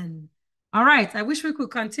 Amen. All right, I wish we could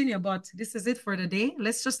continue, but this is it for the day.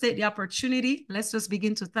 Let's just take the opportunity. Let's just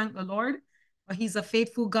begin to thank the Lord. He's a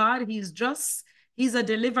faithful God. He is just. He's a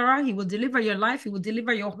deliverer. He will deliver your life. He will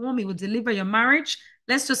deliver your home. He will deliver your marriage.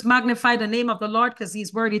 Let's just magnify the name of the Lord because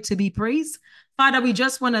he's worthy to be praised. Father, we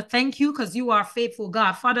just want to thank you because you are faithful,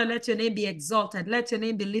 God. Father, let your name be exalted. Let your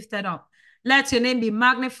name be lifted up. Let your name be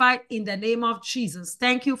magnified in the name of Jesus.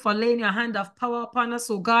 Thank you for laying your hand of power upon us,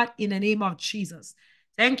 oh God, in the name of Jesus.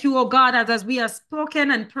 Thank you, oh God, as we have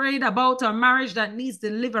spoken and prayed about our marriage that needs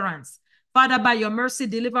deliverance. Father, by your mercy,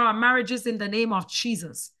 deliver our marriages in the name of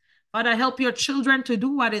Jesus. Father, help your children to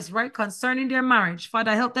do what is right concerning their marriage.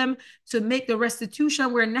 Father, help them to make the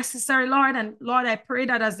restitution where necessary, Lord. And Lord, I pray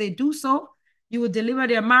that as they do so, you will deliver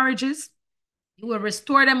their marriages. You will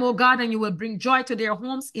restore them, oh God, and you will bring joy to their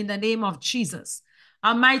homes in the name of Jesus.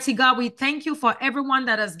 Almighty God, we thank you for everyone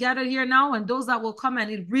that has gathered here now and those that will come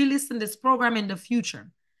and re-listen to this program in the future.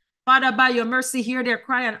 Father, by your mercy, hear their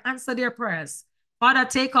cry and answer their prayers. Father,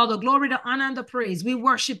 take all the glory, the honor, and the praise. We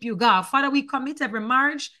worship you, God. Father, we commit every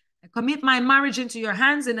marriage. I commit my marriage into your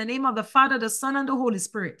hands in the name of the Father, the Son, and the Holy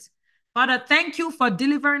Spirit. Father, thank you for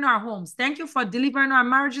delivering our homes. Thank you for delivering our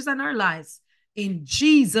marriages and our lives. In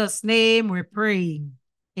Jesus' name we're praying.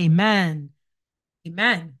 Amen.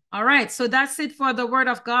 Amen. All right. So that's it for the word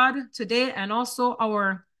of God today and also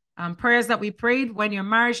our prayers that we prayed. When your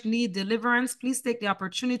marriage needs deliverance, please take the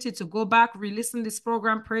opportunity to go back, re-listen this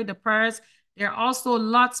program, pray the prayers. There are also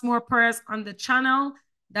lots more prayers on the channel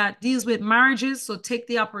that deals with marriages. So take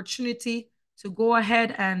the opportunity to go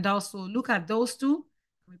ahead and also look at those two.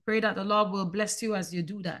 We pray that the Lord will bless you as you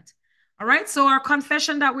do that. All right. So our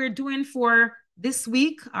confession that we're doing for this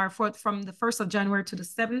week, from the 1st of January to the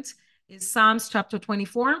 7th, is Psalms chapter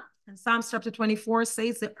 24. And Psalms chapter 24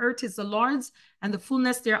 says, the earth is the Lord's and the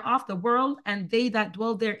fullness thereof, the world and they that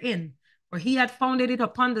dwell therein. For he had founded it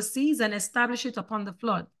upon the seas and established it upon the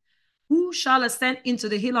flood. Who shall ascend into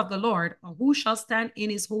the hill of the Lord, or who shall stand in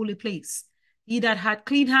his holy place? He that had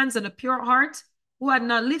clean hands and a pure heart, who had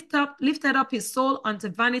not lifted up his soul unto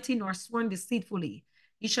vanity, nor sworn deceitfully.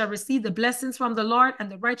 He shall receive the blessings from the Lord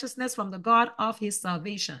and the righteousness from the God of his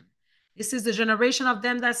salvation. This is the generation of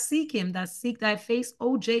them that seek him, that seek thy face,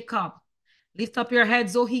 O Jacob. Lift up your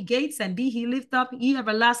heads, O ye gates, and be ye lift up, ye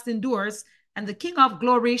everlasting doors, and the King of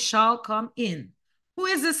glory shall come in. Who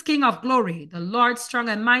is this King of glory? The Lord strong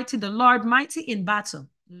and mighty, the Lord mighty in battle.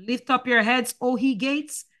 Lift up your heads, O ye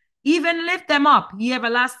gates, even lift them up, ye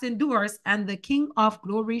everlasting doors, and the King of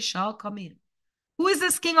glory shall come in. Who is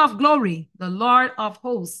this King of glory? The Lord of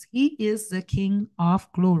hosts. He is the King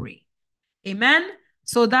of glory. Amen.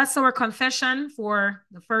 So that's our confession for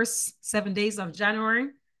the first 7 days of January.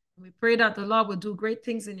 We pray that the Lord will do great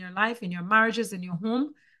things in your life, in your marriages, in your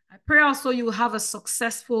home. I pray also you will have a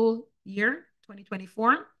successful year,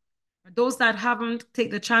 2024. For those that haven't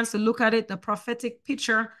taken the chance to look at it, the prophetic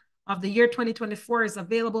picture of the year 2024 is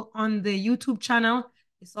available on the YouTube channel.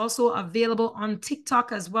 It's also available on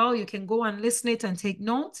TikTok as well. You can go and listen it and take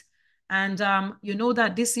note. And you know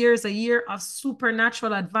that this year is a year of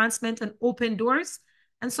supernatural advancement and open doors.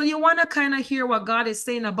 And so you want to kind of hear what God is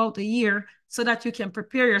saying about the year so that you can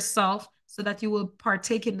prepare yourself so that you will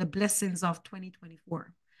partake in the blessings of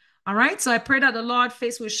 2024. All right. So I pray that the Lord's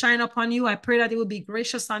face will shine upon you. I pray that it will be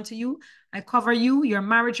gracious unto you. I cover you, your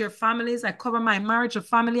marriage, your families. I cover my marriage, your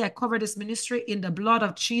family. I cover this ministry in the blood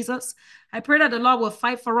of Jesus. I pray that the Lord will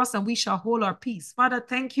fight for us and we shall hold our peace. Father,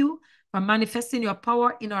 thank you for manifesting your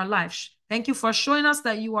power in our lives. Thank you for showing us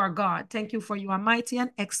that you are God. Thank you for you are mighty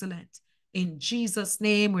and excellent. In Jesus'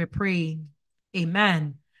 name we're praying.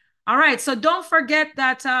 Amen. All right. So don't forget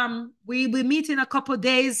that we will meet in a couple of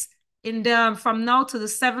days from now to the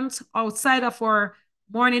 7th outside of our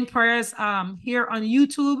morning prayers here on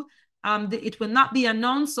YouTube. It will not be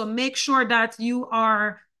announced. So make sure that you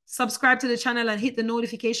are subscribed to the channel and hit the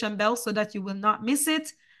notification bell so that you will not miss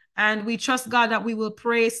it. And we trust God that we will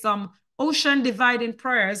pray some ocean dividing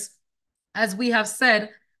prayers, as we have said,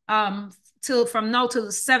 from now till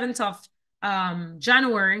the 7th of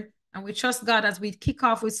January. And we trust God as we kick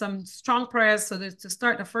off with some strong prayers so that to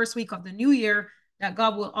start the first week of the new year, that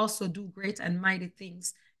God will also do great and mighty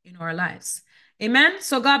things in our lives. Amen.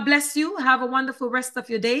 So God bless you. Have a wonderful rest of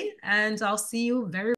your day, and I'll see you very